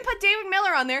 You didn't put David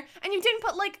Miller on there, and you didn't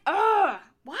put, like,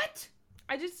 what?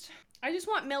 I just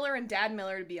want Miller and Dad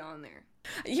Miller to be on there.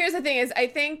 Here's the thing is, I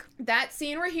think that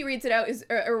scene where he reads it out is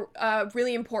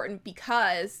really important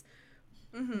because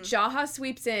Jaha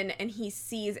sweeps in and he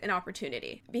sees an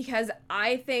opportunity. Because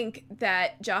I think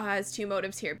that Jaha has two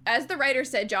motives here. As the writer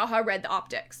said, Jaha read the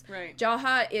optics. Right.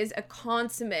 Jaha is a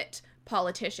consummate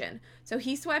politician. So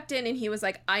he swept in and he was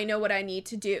like, I know what I need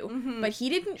to do. But he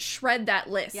didn't shred that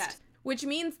list. Yes. Which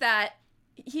means that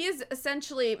he is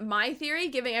essentially, my theory,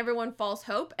 giving everyone false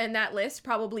hope, and that list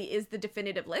probably is the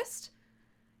definitive list.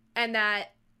 And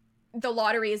that the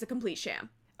lottery is a complete sham.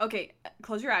 Okay,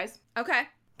 close your eyes. Okay.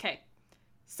 Okay.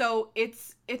 So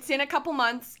it's in a couple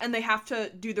months, and they have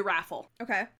to do the raffle.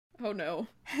 Okay. Oh, no.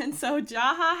 And so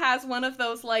Jaha has one of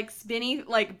those, like, spinny,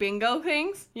 like, bingo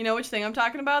things. You know which thing I'm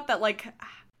talking about? That, like...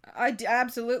 I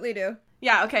absolutely do.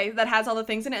 Yeah, okay, that has all the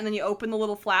things in it, and then you open the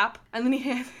little flap, and then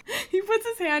he puts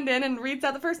his hand in and reads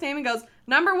out the first name and goes,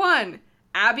 number 1,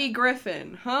 Abby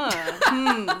Griffin.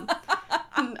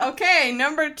 Okay,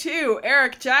 number 2,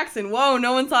 Eric Jackson. Whoa,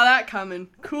 no one saw that coming.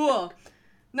 Cool.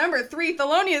 Number 3,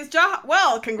 Thelonious Jaha.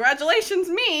 Well, congratulations,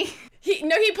 me.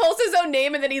 He pulls his own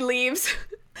name and then he leaves.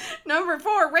 Number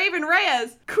 4, Raven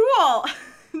Reyes. Cool.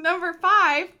 Number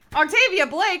 5, Octavia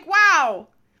Blake. Wow.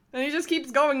 And he just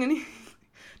keeps going, and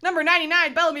Number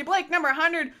 99, Bellamy Blake. Number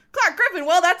 100, Clark Griffin.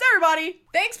 Well, that's everybody.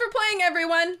 Thanks for playing,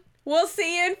 everyone. We'll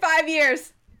see you in 5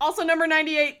 years. Also, number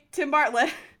 98, Tim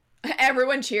Bartlett.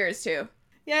 Everyone cheers, too.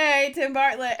 Yay, Tim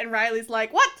Bartlett. And Riley's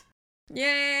like, what?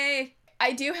 Yay.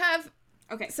 I do have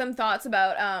some thoughts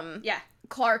about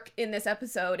Clark in this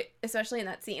episode, especially in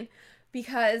that scene,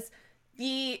 because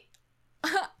I'm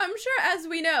sure, as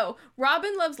we know,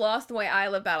 Robin loves Lost the way I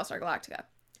love Battlestar Galactica.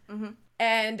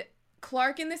 And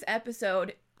Clark in this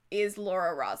episode is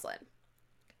Laura Roslin.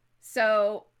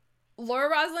 So Laura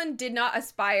Roslin did not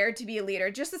aspire to be a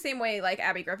leader, just the same way like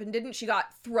Abby Griffin didn't. She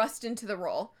got thrust into the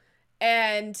role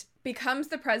and becomes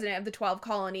the president of the 12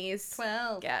 colonies.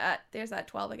 12. Yeah, there's that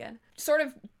 12 again. Sort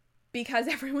of because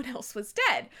everyone else was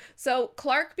dead. So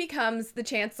Clark becomes the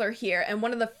chancellor here, and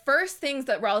one of the first things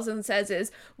that Roslin says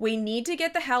is, we need to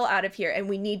get the hell out of here and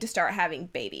we need to start having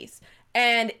babies.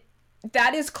 And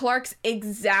that is Clark's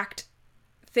exact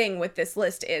thing with this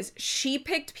list, is she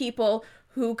picked people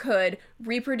who could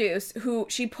reproduce, who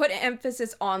she put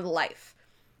emphasis on life,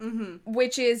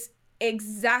 which is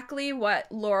exactly what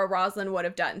Laura Roslin would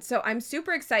have done. So I'm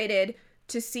super excited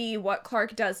to see what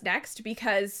Clark does next,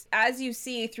 because as you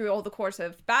see through all the course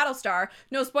of Battlestar,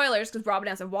 no spoilers because Robin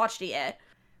hasn't watched it yet.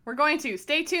 We're going to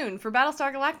stay tuned for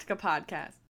Battlestar Galactica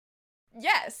podcast.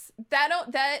 Yes,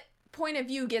 that point of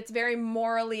view gets very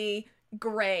morally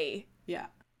gray. Yeah.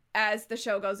 As the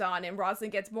show goes on, and Roslin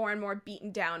gets more and more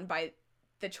beaten down by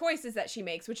the choices that she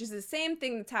makes, which is the same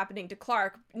thing that's happening to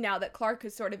Clark now that Clark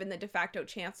is sort of in the de facto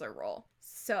chancellor role.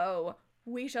 So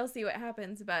we shall see what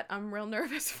happens, but I'm real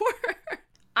nervous for her.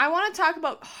 I want to talk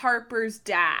about Harper's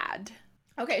dad.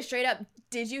 Okay, straight up,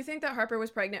 did you think that Harper was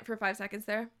pregnant for 5 seconds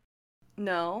there?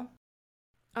 No.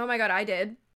 Oh my god, I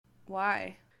did.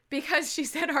 Why? Because she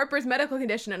said Harper's medical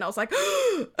condition, and I was like,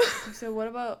 so what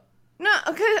about... No,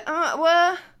 okay,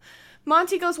 well...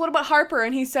 Monty goes, what about Harper?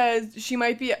 And he says she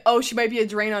might be a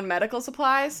drain on medical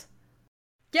supplies.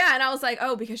 Yeah, and I was like,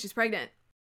 oh, because she's pregnant.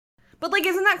 But, like,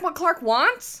 isn't that what Clark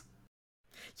wants?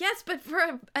 Yes, but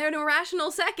for an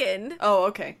irrational second. Oh,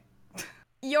 okay.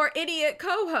 Your idiot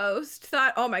co-host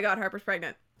thought, oh my god, Harper's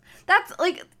pregnant. That's,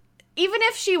 like, even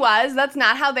if she was, that's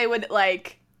not how they would,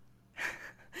 like,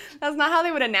 that's not how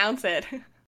they would announce it.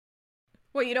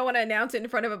 Well, you don't want to announce it in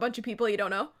front of a bunch of people you don't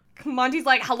know? Monty's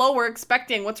like, hello, we're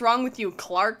expecting. What's wrong with you,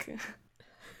 Clark?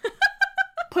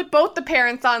 Put both the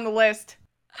parents on the list.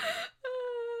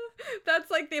 That's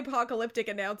like the apocalyptic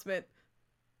announcement.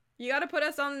 You gotta put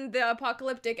us on the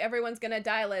apocalyptic everyone's gonna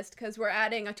die list because we're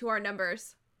adding to our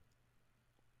numbers.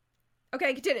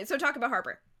 Okay, continue. So talk about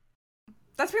Harper.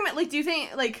 That's pretty much, like, do you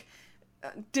think, like,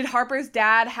 did Harper's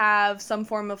dad have some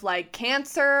form of, like,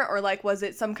 cancer? Or, like, was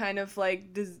it some kind of,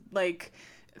 like,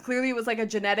 clearly it was, like, a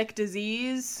genetic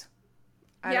disease?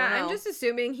 I don't know. I'm just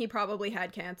assuming he probably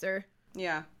had cancer.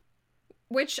 Yeah.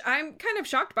 Which I'm kind of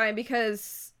shocked by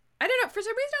because, I don't know, for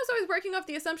some reason I was always working off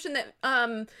the assumption that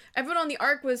everyone on the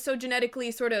Ark was so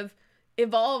genetically sort of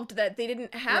evolved that they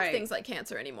didn't have things like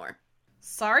cancer anymore.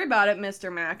 Sorry about it,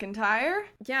 Mr. McIntyre.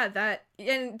 Yeah, that,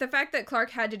 and the fact that Clark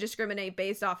had to discriminate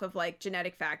based off of, like,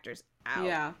 genetic factors. Ouch.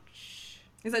 Yeah.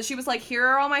 Is that she was like, here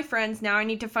are all my friends, now I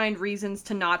need to find reasons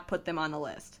to not put them on the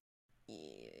list.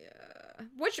 Yeah.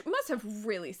 Which must have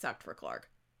really sucked for Clark,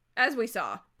 as we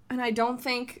saw. And I don't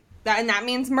think that, and that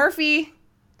means Murphy,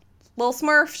 little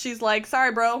Smurf, she's like,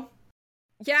 sorry, bro.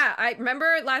 Yeah, I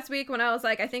remember last week when I was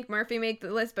like, I think Murphy made the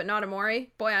list, but not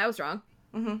Amori. Boy, I was wrong.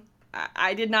 Mm-hmm.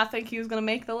 I did not think he was going to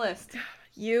make the list.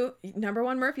 You, number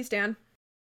one Murphy stan.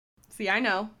 See, I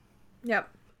know. Yep.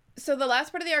 So the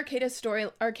last part of the Arcadia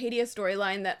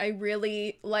storyline that I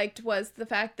really liked was the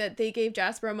fact that they gave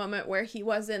Jasper a moment where he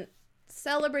wasn't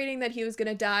celebrating that he was going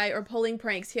to die or pulling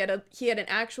pranks. He had an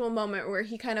actual moment where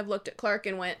he kind of looked at Clark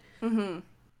and went,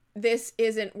 this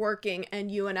isn't working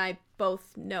and you and I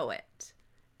both know it.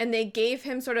 And they gave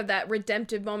him sort of that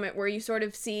redemptive moment where you sort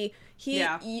of see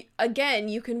again,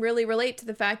 you can really relate to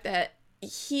the fact that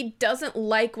he doesn't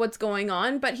like what's going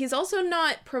on, but he's also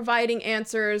not providing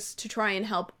answers to try and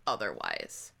help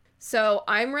otherwise. So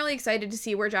I'm really excited to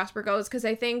see where Jasper goes because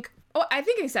I think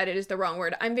excited is the wrong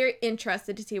word. I'm very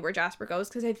interested to see where Jasper goes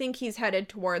because I think he's headed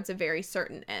towards a very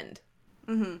certain end.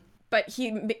 Mm-hmm. But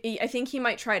I think he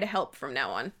might try to help from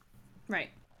now on. Right.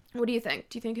 What do you think?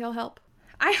 Do you think he'll help?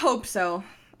 I hope so.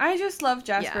 I just love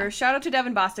Jasper. Yeah. Shout out to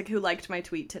Devin Bostic who liked my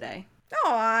tweet today.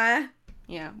 Aww.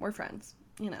 Yeah, we're friends.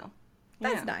 You know.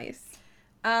 That's nice.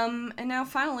 And now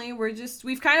finally,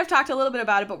 we've kind of talked a little bit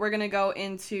about it, but we're going to go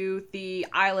into the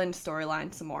island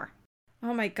storyline some more.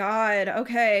 Oh my god,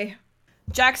 okay.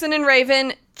 Jackson and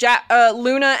Raven,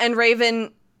 Luna and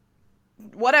Raven,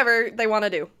 whatever they want to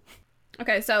do.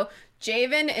 Okay, so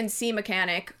Javen and Sea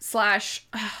Mechanic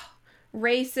 /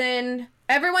 Racin.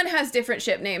 Everyone has different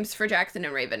ship names for Jackson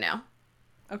and Raven now.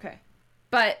 Okay.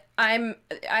 But I'm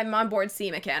on board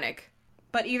Sea Mechanic.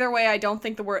 But either way, I don't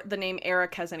think the name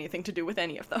Eric has anything to do with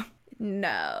any of them.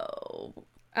 No.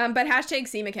 But hashtag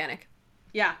Sea Mechanic.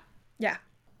 Yeah. Yeah.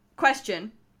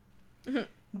 Question. Mm-hmm.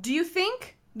 Do you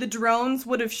think the drones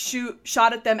would have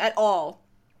shot at them at all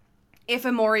if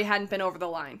Amori hadn't been over the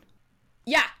line?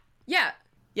 Yeah. Yeah.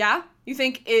 Yeah? You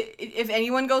think if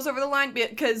anyone goes over the line?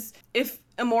 Because if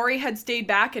Amori had stayed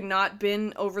back and not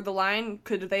been over the line,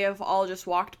 could they have all just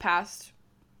walked past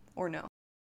or no?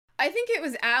 I think it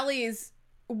was Allie's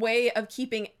way of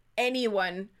keeping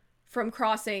anyone from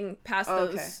crossing past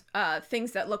those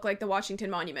things that look like the Washington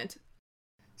Monument.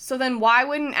 So then why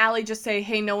wouldn't Allie just say,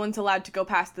 hey, no one's allowed to go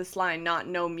past this line, not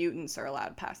no mutants are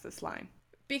allowed past this line?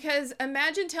 Because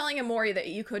imagine telling Amori that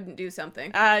you couldn't do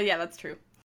something. Yeah, that's true.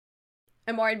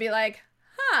 Amori'd be like,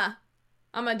 I'm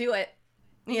gonna do it.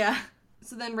 Yeah.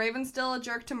 So then Raven's still a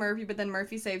jerk to Murphy, but then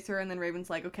Murphy saves her, and then Raven's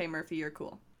like, okay, Murphy, you're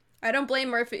cool. I don't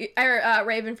blame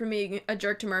Raven for being a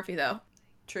jerk to Murphy, though.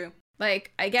 True.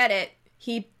 Like, I get it.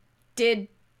 He did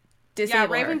disable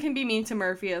her. Raven can be mean to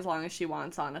Murphy as long as she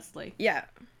wants, honestly. Yeah.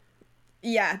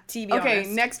 Yeah, to be Okay,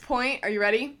 honest. next point. Are you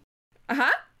ready?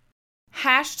 Uh-huh.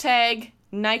 Hashtag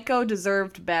Nico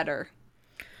deserved better.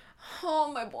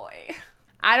 Oh, my boy.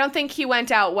 I don't think he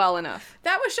went out well enough.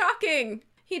 That was shocking.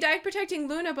 He died protecting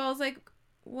Luna, but I was like,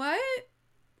 what?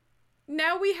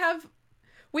 Now we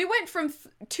went from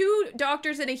 2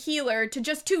 doctors and a healer to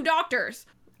just 2 doctors.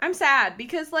 I'm sad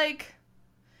because, like,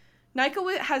 Nico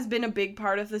has been a big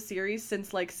part of the series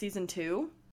since, like, season 2.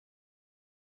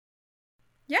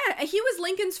 Yeah, he was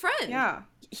Lincoln's friend. Yeah.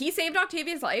 He saved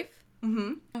Octavia's life.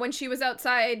 Mm-hmm. When she was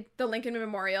outside the Lincoln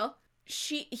Memorial.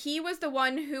 He was the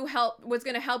one who was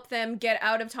going to help them get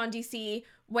out of Tondisi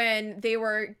when they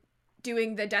were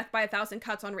doing the death by 1,000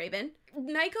 cuts on Raven.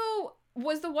 Nico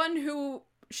was the one who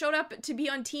showed up to be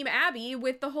on Team Abby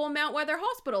with the whole Mount Weather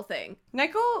Hospital thing.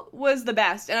 Nico was the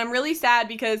best, and I'm really sad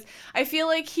because I feel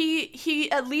like he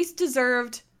at least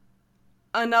deserved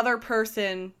another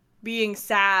person being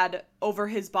sad over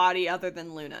his body other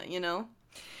than Luna, you know?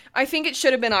 I think it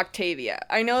should have been Octavia.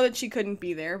 I know that she couldn't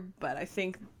be there, but I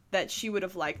think that she would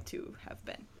have liked to have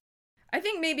been. I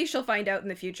think maybe she'll find out in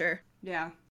the future.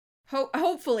 Yeah.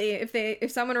 Hopefully,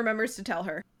 if someone remembers to tell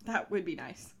her. That would be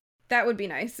nice. That would be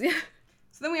nice. So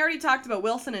then we already talked about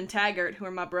Wilson and Taggart, who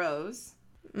are my bros.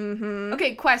 Mm-hmm.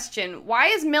 Okay, question. Why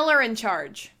is Miller in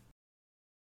charge?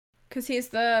 Because he's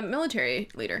the military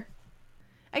leader.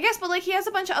 I guess, but, like, he has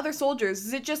a bunch of other soldiers.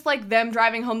 Is it just, like, them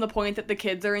driving home the point that the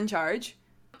kids are in charge?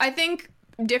 I think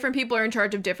different people are in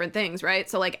charge of different things, right?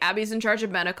 So, like, Abby's in charge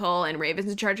of medical, and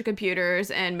Raven's in charge of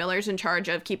computers, and Miller's in charge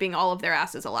of keeping all of their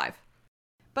asses alive.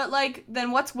 But, like,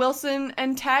 then what's Wilson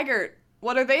and Taggart?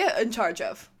 What are they in charge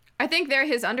of? I think they're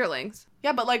his underlings.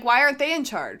 Yeah, but, like, why aren't they in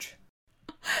charge?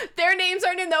 Their names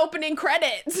aren't in the opening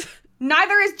credits.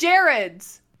 Neither is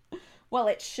Jared's. Well,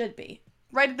 it should be.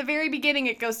 Right at the very beginning,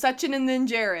 it goes Sachin and then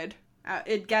Jared.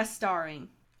 It guest starring.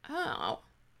 Oh.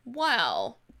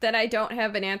 Well, then I don't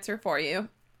have an answer for you.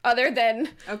 Other than...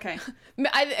 Okay.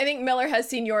 I think Miller has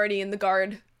seniority in the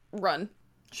guard run.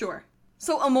 Sure.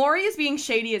 So Amori is being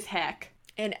shady as heck.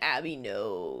 And Abby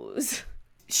knows.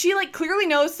 She, like, clearly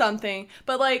knows something,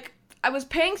 but, like, I was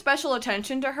paying special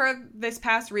attention to her this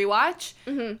past rewatch.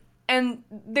 Mm-hmm. And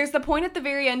there's the point at the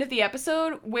very end of the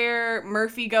episode where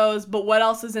Murphy goes, but what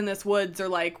else is in this woods? Or,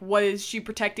 like, what is she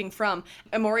protecting from?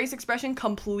 Amori's expression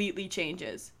completely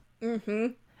changes. Mm-hmm.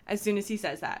 As soon as he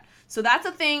says that. So that's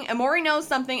a thing. Amori knows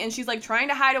something, and she's, like, trying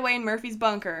to hide away in Murphy's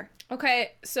bunker.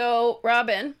 Okay, so,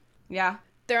 Robin. Yeah.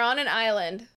 They're on an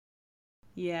island.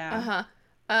 Yeah.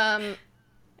 Uh-huh.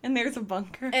 And there's a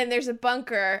bunker. And there's a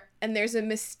bunker, and there's a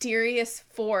mysterious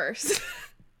force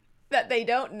that they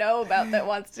don't know about that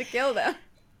wants to kill them.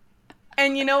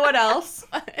 And you know what else?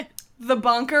 The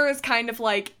bunker is kind of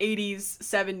like 80s,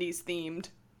 70s themed.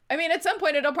 I mean, at some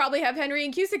point it'll probably have Henry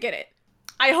and Cusick in it.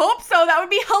 I hope so. That would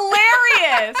be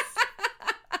hilarious.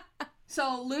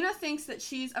 So Luna thinks that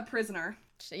she's a prisoner.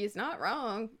 She's not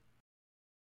wrong.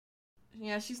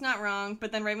 Yeah, she's not wrong.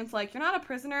 But then Raven's like, you're not a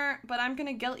prisoner, but I'm going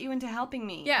to guilt you into helping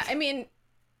me. Yeah, I mean,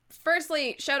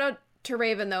 firstly, shout out to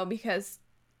Raven, though, because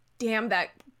damn that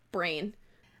brain.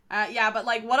 Yeah, but,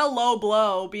 like, what a low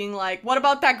blow being like, what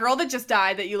about that girl that just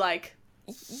died that you like?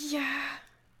 Yeah.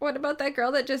 What about that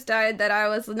girl that just died that I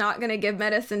was not going to give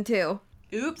medicine to?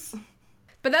 Oops.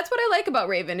 But that's what I like about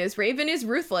Raven is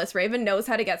ruthless. Raven knows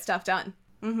how to get stuff done.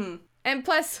 Mm-hmm. And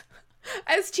plus,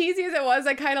 as cheesy as it was,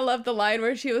 I kind of loved the line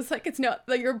where she was like, it's not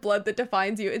your blood that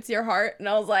defines you, it's your heart. And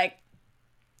I was like,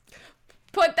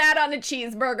 put that on a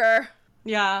cheeseburger.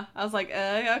 Yeah, I was like,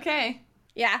 okay.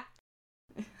 Yeah.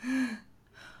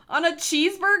 On a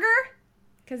cheeseburger?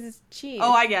 Because it's cheese.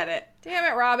 Oh, I get it.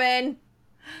 Damn it, Robin.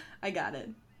 I got it.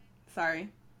 Sorry.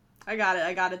 I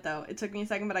got it, though. It took me a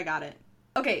second, but I got it.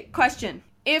 Okay, question.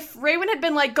 If Raven had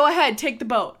been like, go ahead, take the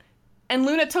boat, and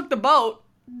Luna took the boat,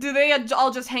 do they all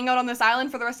just hang out on this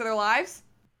island for the rest of their lives?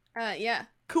 Yeah.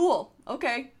 Cool.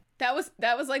 Okay. That was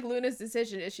like Luna's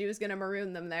decision is she was gonna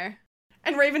maroon them there.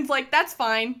 And Raven's like, that's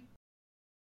fine.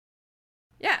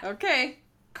 Yeah. Okay.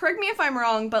 Correct me if I'm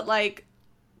wrong, but, like,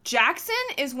 Jackson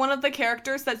is one of the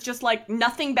characters that's just, like,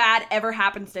 nothing bad ever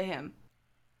happens to him.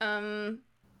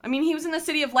 I mean, he was in the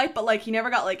City of Light, but, like, he never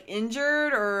got, like,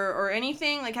 injured or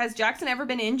anything. Like, has Jackson ever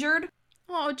been injured?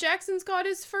 Oh, Jackson's got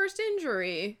his first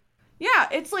injury. Yeah,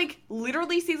 it's, like,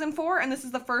 literally season 4, and this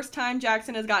is the first time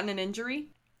Jackson has gotten an injury.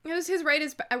 It was his rite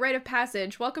of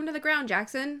passage. Welcome to the ground,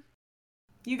 Jackson.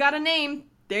 You got a name.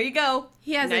 There you go.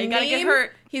 He has now a you name. gotta get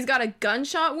hurt. He's got a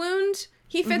gunshot wound.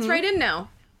 He fits right in now.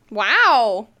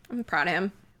 Wow. I'm proud of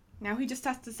him. Now he just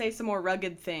has to say some more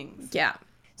rugged things. Yeah.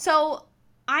 So,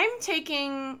 I'm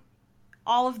taking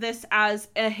all of this as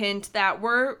a hint that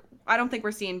I don't think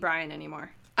we're seeing Brian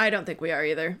anymore. I don't think we are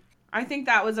either. I think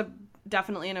that was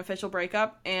definitely an official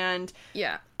breakup, and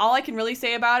yeah, all I can really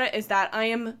say about it is that I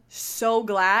am so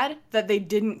glad that they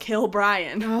didn't kill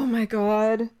Brian. Oh my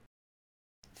god.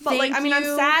 But like, I mean, I'm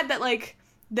sad that like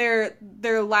their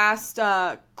last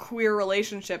queer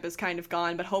relationship is kind of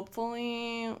gone, but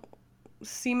hopefully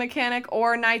Sea Mechanic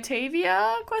or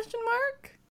Nitavia ?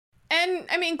 And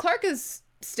I mean, Clark is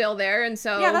still there, and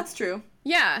so yeah, that's true.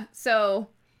 Yeah, so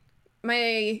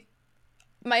my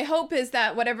hope is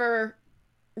that whatever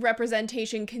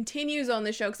representation continues on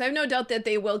the show, because I have no doubt that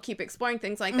they will keep exploring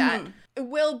things like that, it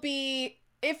will be,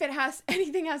 if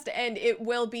anything has to end, it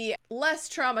will be less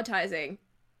traumatizing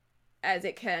as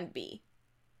it can be.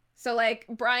 So like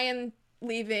Brian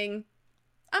leaving,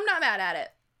 I'm not mad at it.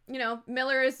 You know,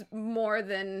 Miller is more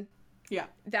than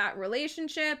that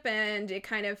relationship, and it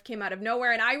kind of came out of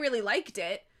nowhere, and I really liked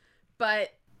it, but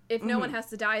if no one has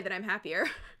to die, then I'm happier.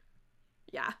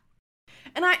 Yeah.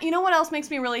 And you know what else makes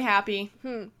me really happy?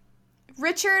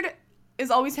 Richard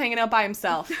is always hanging out by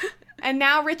himself. And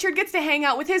now Richard gets to hang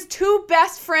out with his two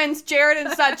best friends, Jared and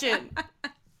Sachin.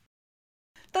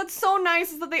 That's so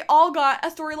nice, is that they all got a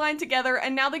storyline together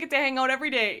and now they get to hang out every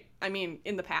day. I mean,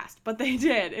 in the past, but they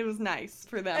did. It was nice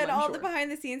for them. And all the behind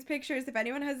the scenes pictures, if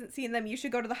anyone hasn't seen them, you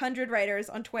should go to the 100 Writers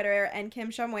on Twitter and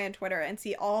Kim Shumway on Twitter and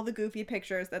see all the goofy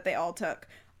pictures that they all took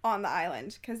on the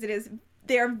island, because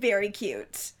they're very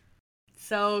cute.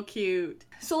 So cute.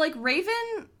 So, like,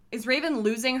 is Raven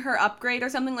losing her upgrade or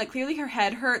something? Like, clearly her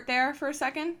head hurt there for a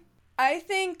second. I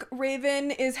think Raven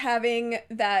is having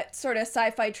that sort of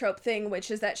sci-fi trope thing,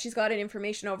 which is that she's got an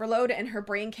information overload and her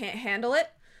brain can't handle it.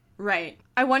 Right.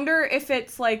 I wonder if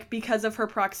it's, like, because of her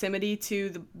proximity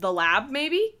to the lab,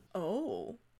 maybe?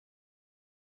 Oh,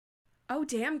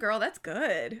 damn, girl, that's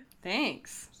good.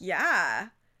 Thanks. Yeah.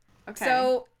 Okay.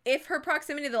 So, if her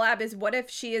proximity to the lab is, what if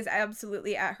she is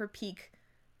absolutely at her peak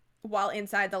while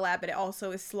inside the lab, but it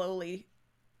also is slowly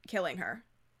killing her?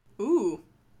 Ooh.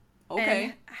 Okay.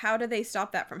 And how do they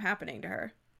stop that from happening to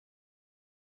her?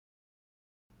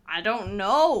 I don't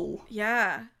know.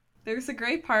 Yeah. There's a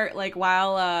great part, like,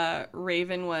 while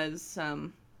Raven was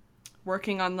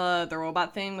working on the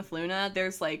robot thing with Luna,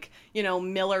 there's, like, you know,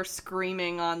 Miller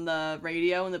screaming on the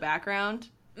radio in the background.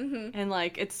 Mm-hmm. And,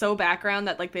 like, it's so background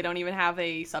that, like, they don't even have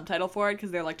a subtitle for it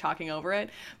because they're, like, talking over it.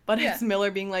 But it's Miller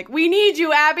being like, "We need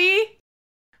you, Abby!"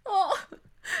 Oh,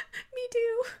 me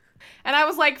too. And I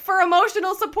was like, for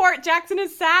emotional support, Jackson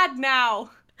is sad now.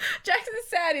 Jackson is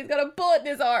sad. He's got a bullet in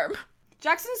his arm.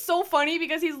 Jackson's so funny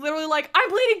because he's literally like, "I'm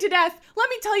bleeding to death. Let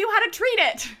me tell you how to treat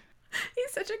it."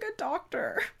 He's such a good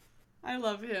doctor. I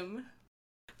love him.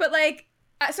 But, like,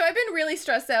 so I've been really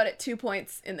stressed out at 2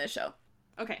 points in this show.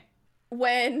 Okay.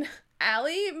 When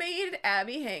Allie made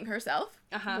Abby hang herself.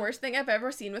 Worst thing I've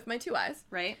ever seen with my 2 eyes.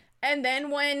 Right. And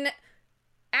then when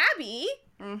Abby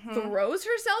throws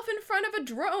herself in front of a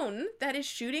drone that is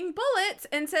shooting bullets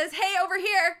and says, "Hey, over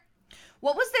here."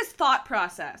 What was this thought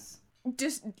process?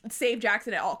 Just save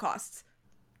Jackson at all costs.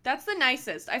 That's the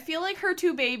nicest. I feel like her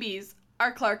 2 babies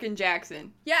are Clark and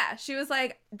Jackson. Yeah, she was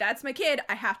like, "That's my kid.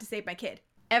 I have to save my kid."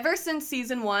 Ever since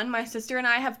season 1, my sister and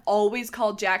I have always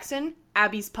called Jackson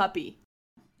Abby's puppy.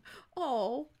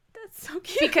 Oh, that's so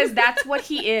cute. Because that's what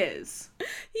he is.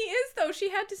 He is, though. She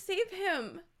had to save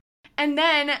him. And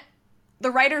then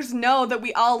the writers know that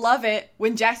we all love it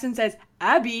when Jackson says,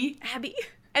 "Abby." Abby.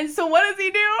 And so what does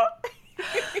he do?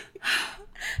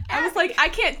 I was like, I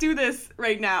can't do this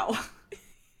right now.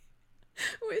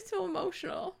 We're so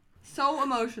emotional. So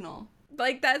emotional.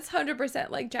 Like, that's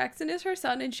 100%. Like, Jackson is her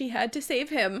son and she had to save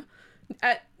him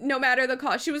at no matter the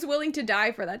cost. She was willing to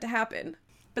die for that to happen.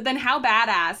 But then how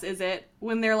badass is it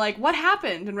when they're like, "What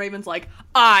happened?" And Raven's like,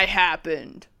 "I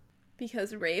happened."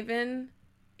 Because Raven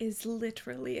is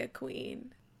literally a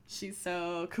queen. She's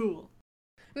so cool.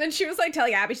 And then she was like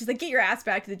telling Abby, she's like, "Get your ass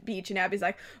back to the beach." And Abby's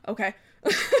like, "Okay."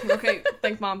 Okay,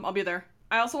 thanks, Mom. I'll be there.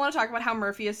 I also want to talk about how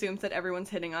Murphy assumes that everyone's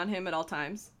hitting on him at all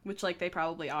times, which, like, they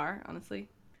probably are, honestly.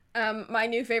 My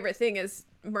new favorite thing is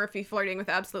Murphy flirting with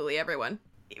absolutely everyone.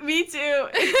 Me too.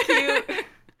 It's cute.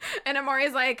 And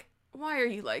Amari's like, "Why are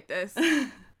you like this?"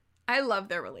 I love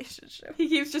their relationship. He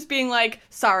keeps just being like,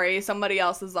 "Sorry, somebody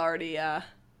else is already,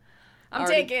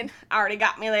 already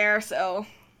got me there, so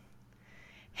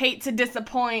hate to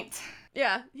disappoint."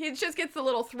 Yeah, he just gets the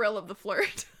little thrill of the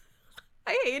flirt.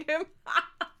 I hate him.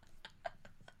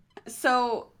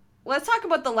 So, let's talk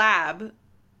about the lab.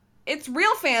 It's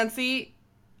real fancy.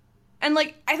 And,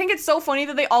 like, I think it's so funny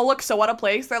that they all look so out of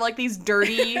place. They're, like, these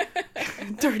dirty,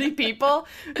 dirty people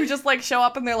who just, like, show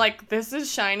up and they're like, "This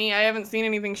is shiny. I haven't seen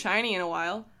anything shiny in a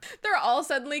while." They're all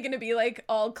suddenly going to be, like,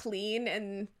 all clean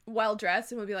and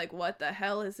well-dressed, and we'll be like, "What the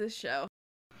hell is this show?"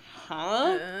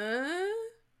 Huh?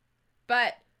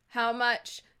 But how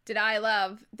much did I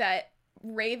love that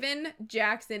Raven,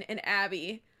 Jackson, and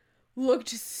Abby looked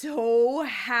so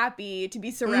happy to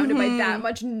be surrounded by that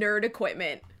much nerd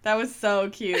equipment. That was so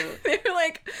cute. They were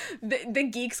like, the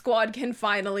Geek Squad can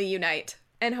finally unite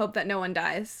and hope that no one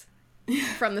dies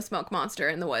from the smoke monster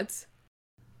in the woods.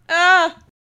 Ah!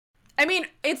 I mean,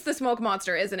 it's the smoke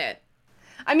monster, isn't it?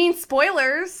 I mean,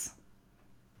 spoilers.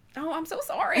 Oh, I'm so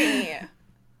sorry.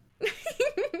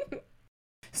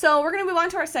 So we're going to move on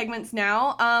to our segments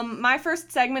now. My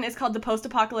first segment is called the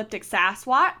Post-Apocalyptic Sass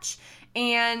Watch.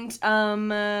 And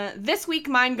this week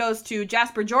mine goes to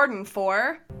Jasper Jordan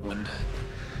for... And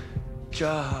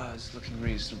Jaws looking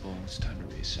reasonable. It's time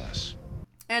to reassess.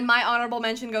 And my honorable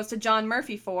mention goes to John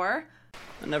Murphy for...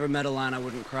 I never met a line I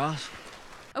wouldn't cross.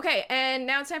 Okay, and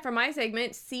now it's time for my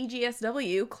segment,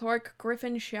 CGSW, Clark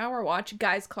Griffin Shower Watch.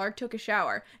 Guys, Clark took a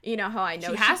shower. You know how I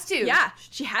know? She has to. Yeah,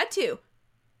 she had to.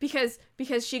 Because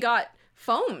she got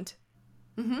foamed.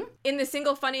 Mm-hmm. In the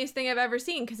single funniest thing I've ever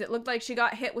seen, because it looked like she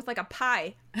got hit with like a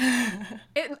pie.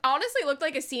 It honestly looked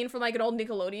like a scene from like an old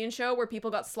Nickelodeon show where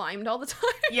people got slimed all the time.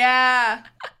 Yeah.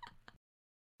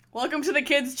 Welcome to the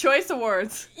Kids' Choice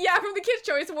Awards. Yeah, from the Kids'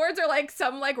 Choice Awards, or like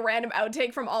some like random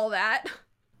outtake from all that.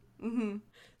 Mm-hmm.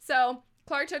 So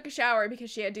Clark took a shower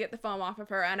because she had to get the foam off of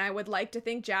her, and I would like to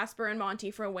thank Jasper and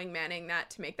Monty for wingmanning that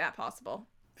to make that possible.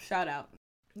 Shout out.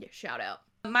 Yeah, shout out.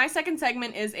 My second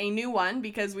segment is a new one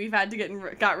because we've had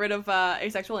to got rid of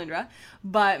Asexual Indra,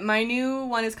 but my new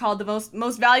one is called the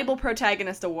Most Valuable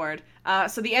Protagonist Award.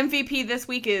 So the MVP this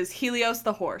week is Helios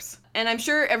the horse, and I'm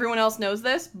sure everyone else knows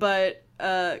this, but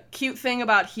cute thing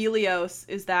about Helios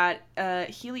is that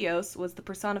Helios was the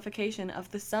personification of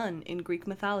the sun in Greek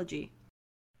mythology.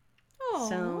 Oh,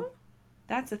 So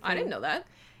that's a thing. I didn't know that.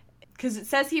 Because it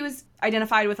says he was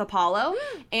identified with Apollo,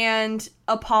 and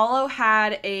Apollo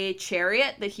had a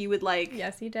chariot that he would, like...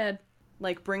 Yes, he did.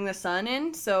 Like, bring the sun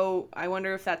in, so I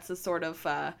wonder if that's a sort of,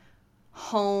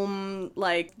 home,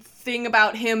 like, thing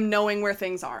about him knowing where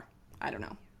things are. I don't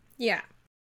know. Yeah.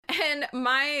 And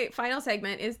my final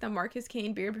segment is the Marcus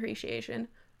Kane beard appreciation.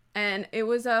 And it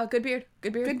was a good beard.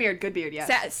 Good beard. Good beard,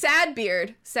 yes. Sad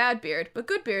beard, but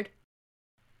good beard.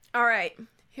 All right.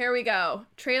 Here we go.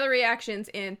 Trailer reactions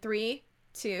in 3,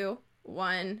 2,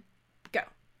 1, go.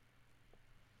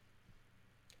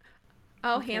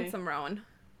 Oh, Okay. Handsome Rowan.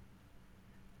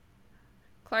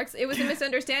 Clark's, it was a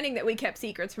misunderstanding that we kept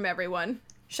secrets from everyone.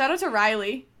 Shout out to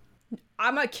Riley.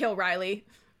 I'm gonna kill Riley.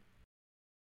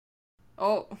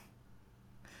 Oh.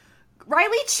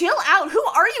 Riley, chill out. Who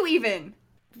are you even?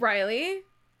 Riley?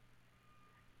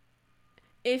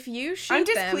 If you shoot I'm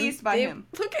them, displeased by him.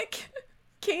 Look at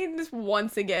Kane is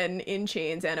once again in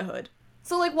chains and a hood.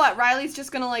 So, like, what? Riley's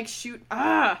just gonna, like, shoot...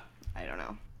 I don't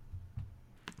know.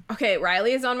 Okay,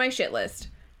 Riley is on my shit list.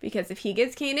 Because if he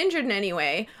gets Kane injured in any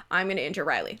way, I'm gonna injure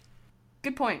Riley.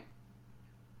 Good point.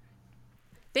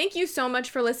 Thank you so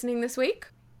much for listening this week.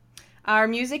 Our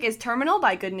music is Terminal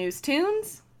by Good News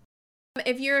Tunes.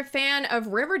 If you're a fan of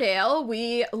Riverdale,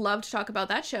 we love to talk about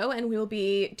that show, and we will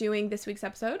be doing this week's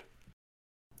episode.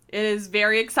 It is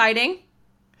very exciting.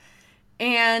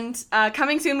 And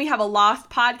coming soon, we have a Lost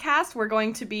podcast. We're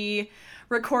going to be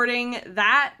recording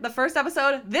that, the first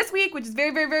episode, this week, which is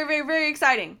very, very, very, very, very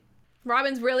exciting.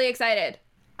 Robin's really excited.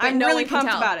 I'm really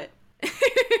pumped about it.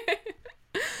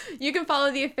 You can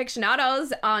follow the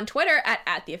Afictionados on Twitter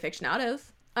at the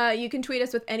Afictionados. You can tweet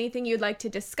us with anything you'd like to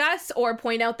discuss or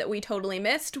point out that we totally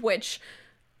missed, which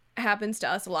happens to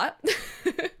us a lot.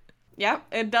 Yep,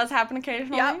 it does happen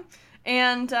occasionally. Yep.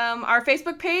 And our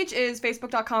Facebook page is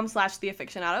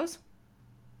facebook.com/theafictionados.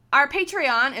 Our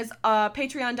Patreon is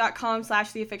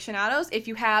patreon.com/theafictionados. If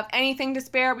you have anything to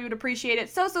spare, we would appreciate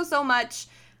it so much,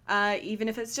 even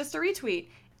if it's just a retweet.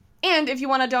 And if you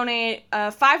want to donate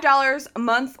 $5 a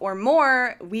month or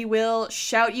more, we will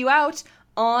shout you out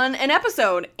on an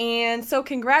episode. And so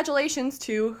congratulations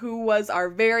to who was our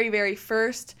very, very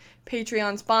first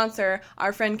Patreon sponsor,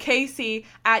 our friend Casey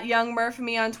at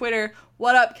YoungMurphMe on Twitter.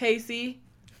 What up, Casey?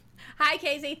 Hi,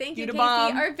 Casey. Thank you, You the Casey.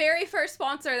 bomb. Our very first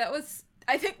sponsor. That was,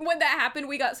 I think when that happened,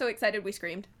 we got so excited we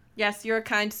screamed. Yes, you're a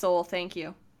kind soul. Thank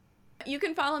you. You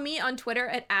can follow me on Twitter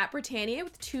at Britannia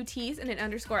with 2 T's and an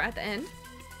underscore at the end.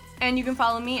 And you can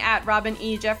follow me at Robin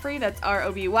E. Jeffrey. That's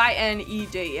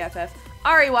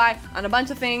ROBYNEJEFFREY on a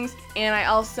bunch of things. And I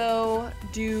also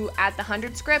do at the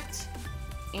 100 Script.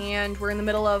 And we're in the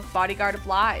middle of Bodyguard of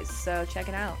Lies, so check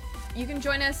it out. You can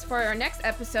join us for our next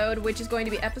episode, which is going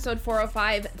to be episode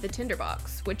 405, The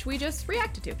Tinderbox, which we just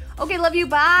reacted to. Okay, love you.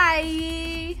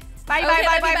 Bye. Bye, Okay,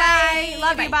 bye, bye, love you, bye, bye.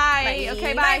 Love you, bye.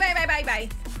 Okay, bye. Bye.